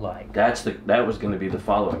don't like. That was going to be the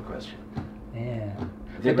following question. Yeah.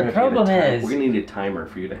 But the problem is, we're going to need a timer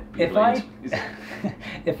for you to be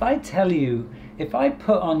if I tell you, if I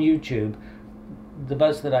put on YouTube the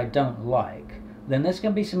boats that I don't like, then there's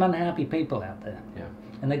going to be some unhappy people out there. Yeah.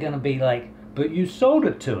 And they're going to be like, but you sold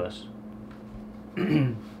it to us.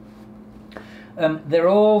 They're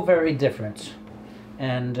all very different.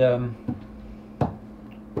 And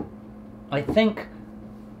I think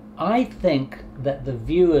that the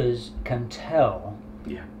viewers can tell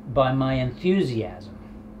by my enthusiasm.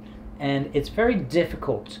 And it's very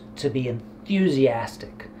difficult to be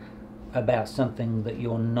enthusiastic about something that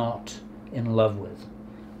you're not in love with.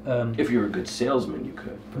 If you're a good salesman, you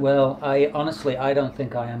could. Well, I don't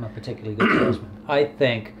think I am a particularly good salesman. I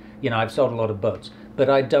think, you know, I've sold a lot of boats, but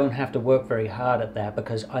I don't have to work very hard at that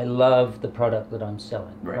because I love the product that I'm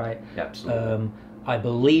selling. Right? Absolutely. I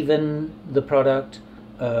believe in the product.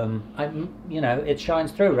 You know, it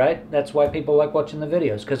shines through, right? That's why people like watching the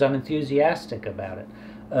videos, because I'm enthusiastic about it.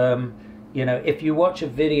 You know, if you watch a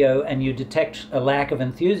video and you detect a lack of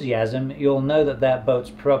enthusiasm, you'll know that that boat's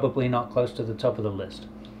probably not close to the top of the list.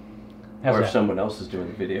 How's or if that? someone else is doing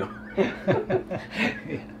the video.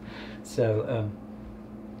 Yeah. So,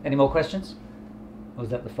 any more questions? Or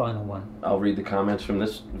was that the final one? I'll read the comments from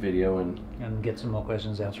this video and get some more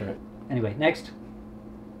questions out. That's right. Anyway, next.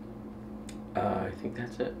 I think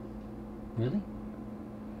that's it. Really?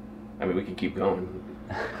 I mean, we can keep going.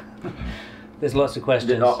 There's lots of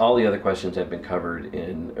questions. All the other questions have been covered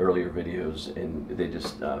in earlier videos, and they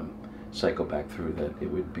just cycle back through that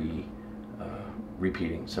it would be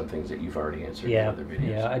repeating some things that you've already answered in other videos.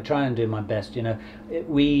 Yeah, I try and do my best. You know,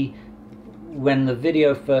 when the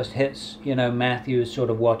video first hits, you know, Matthew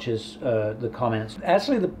sort of watches the comments.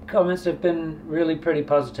 Actually, the comments have been really pretty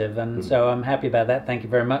positive, and so I'm happy about that. Thank you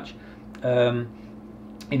very much.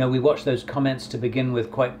 You know, we watch those comments to begin with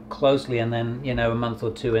quite closely, and then, you know, a month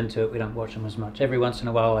or two into it, we don't watch them as much. Every once in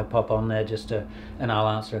a while I pop on there and I'll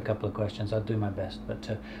answer a couple of questions. I'll do my best,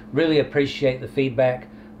 but really appreciate the feedback.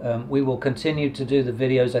 We will continue to do the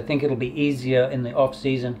videos. I think it'll be easier in the off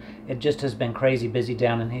season. It just has been crazy busy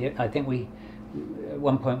down in here. I think at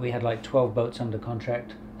one point we had like 12 boats under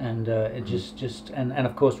contract, and it and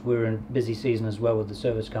of course we're in busy season as well with the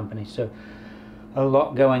service company, so a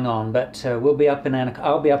lot going on. But I'll be up in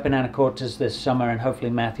Anacortes this summer, and hopefully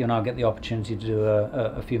Matthew and I'll get the opportunity to do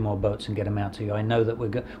a few more boats and get them out to you. I know that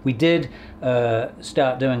we did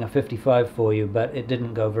start doing a 55 for you, but it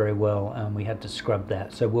didn't go very well, and we had to scrub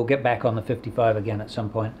that. So we'll get back on the 55 again at some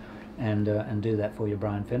point and do that for you,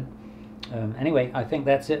 Brian Finn. Anyway, I think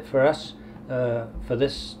that's it for us for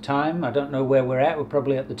this time. I don't know where we're at. We're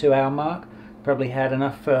probably at the 2-hour mark. Probably had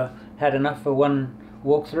enough for one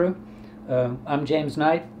walkthrough. I'm James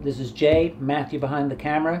Knight. This is Jay, Matthew behind the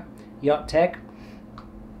camera, Yacht Tech.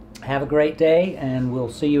 Have a great day, and we'll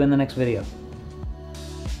see you in the next video.